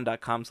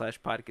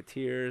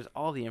patreon.com/podcateers.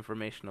 All the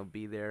information will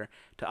be there.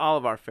 To all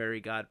of our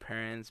fairy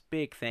godparents,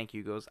 big thank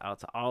you goes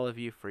out to all of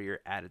you for your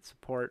added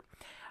support.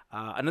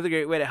 Another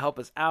great way to help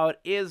us out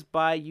is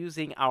by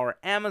using our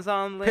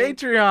Amazon link.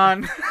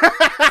 Patreon.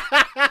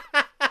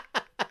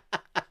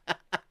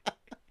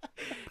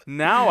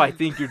 Now I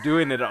think you're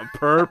doing it on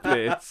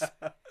purpose.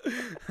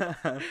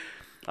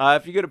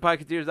 If you go to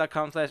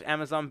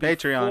podcateers.com/Amazon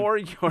Patreon. before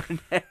your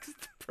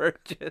next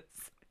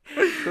purchase,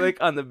 click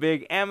on the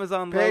big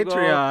Amazon logo.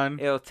 Patreon.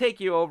 It'll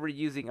take you over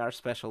using our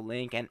special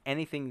link, and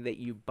anything that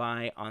you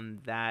buy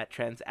on that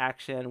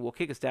transaction will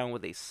kick us down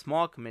with a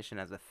small commission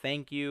as a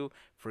thank you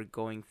for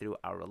going through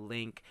our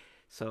link.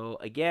 So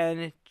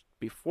again,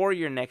 before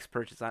your next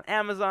purchase on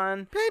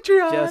Amazon,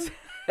 Patreon. just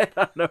head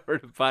on over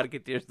to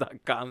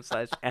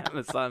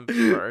podcateers.com/Amazon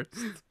first.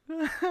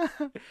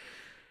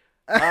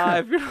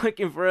 If you're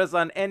looking for us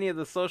on any of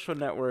the social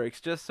networks,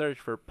 just search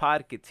for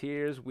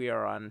Podcateers. We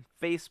are on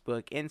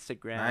Facebook,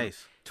 Instagram,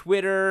 Nice.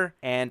 Twitter,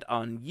 and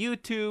on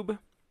YouTube.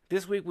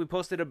 This week we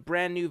posted a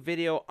brand new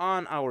video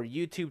on our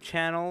YouTube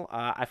channel.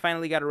 I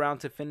finally got around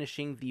to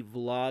finishing the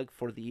vlog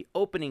for the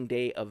opening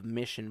day of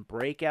Mission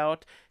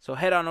Breakout. So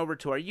head on over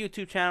to our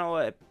YouTube channel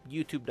at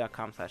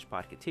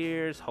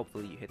youtube.com/Podcateers.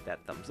 Hopefully you hit that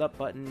thumbs up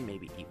button,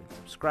 maybe even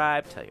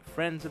subscribe, tell your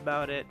friends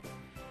about it.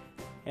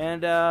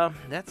 And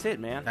that's it,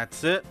 man.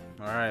 That's it.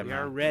 All right, We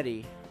are man.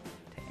 ready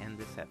to end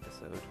this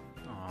episode.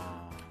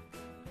 Aw.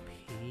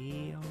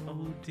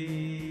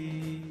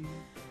 P-O-D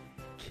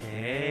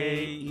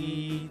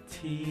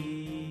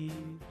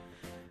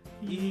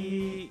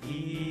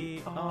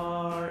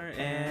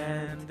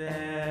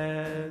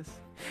K-E-T-E-R-N-S.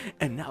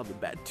 And now the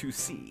bad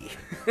 2C.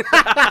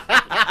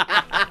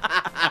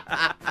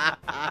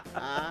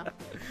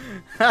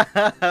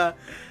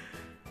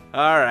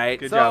 All right.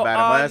 Good so job,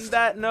 Adam on West.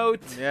 that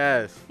note,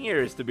 Yes.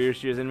 here's to beer,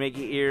 cheers, and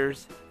Mickey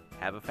ears.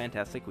 Have a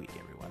fantastic week,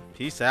 everyone.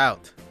 Peace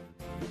out.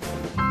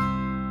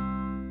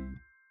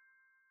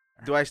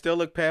 Do I still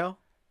look pale?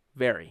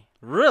 Very.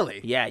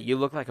 Really? Yeah, you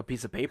look like a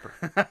piece of paper.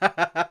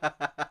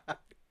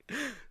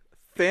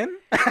 Thin?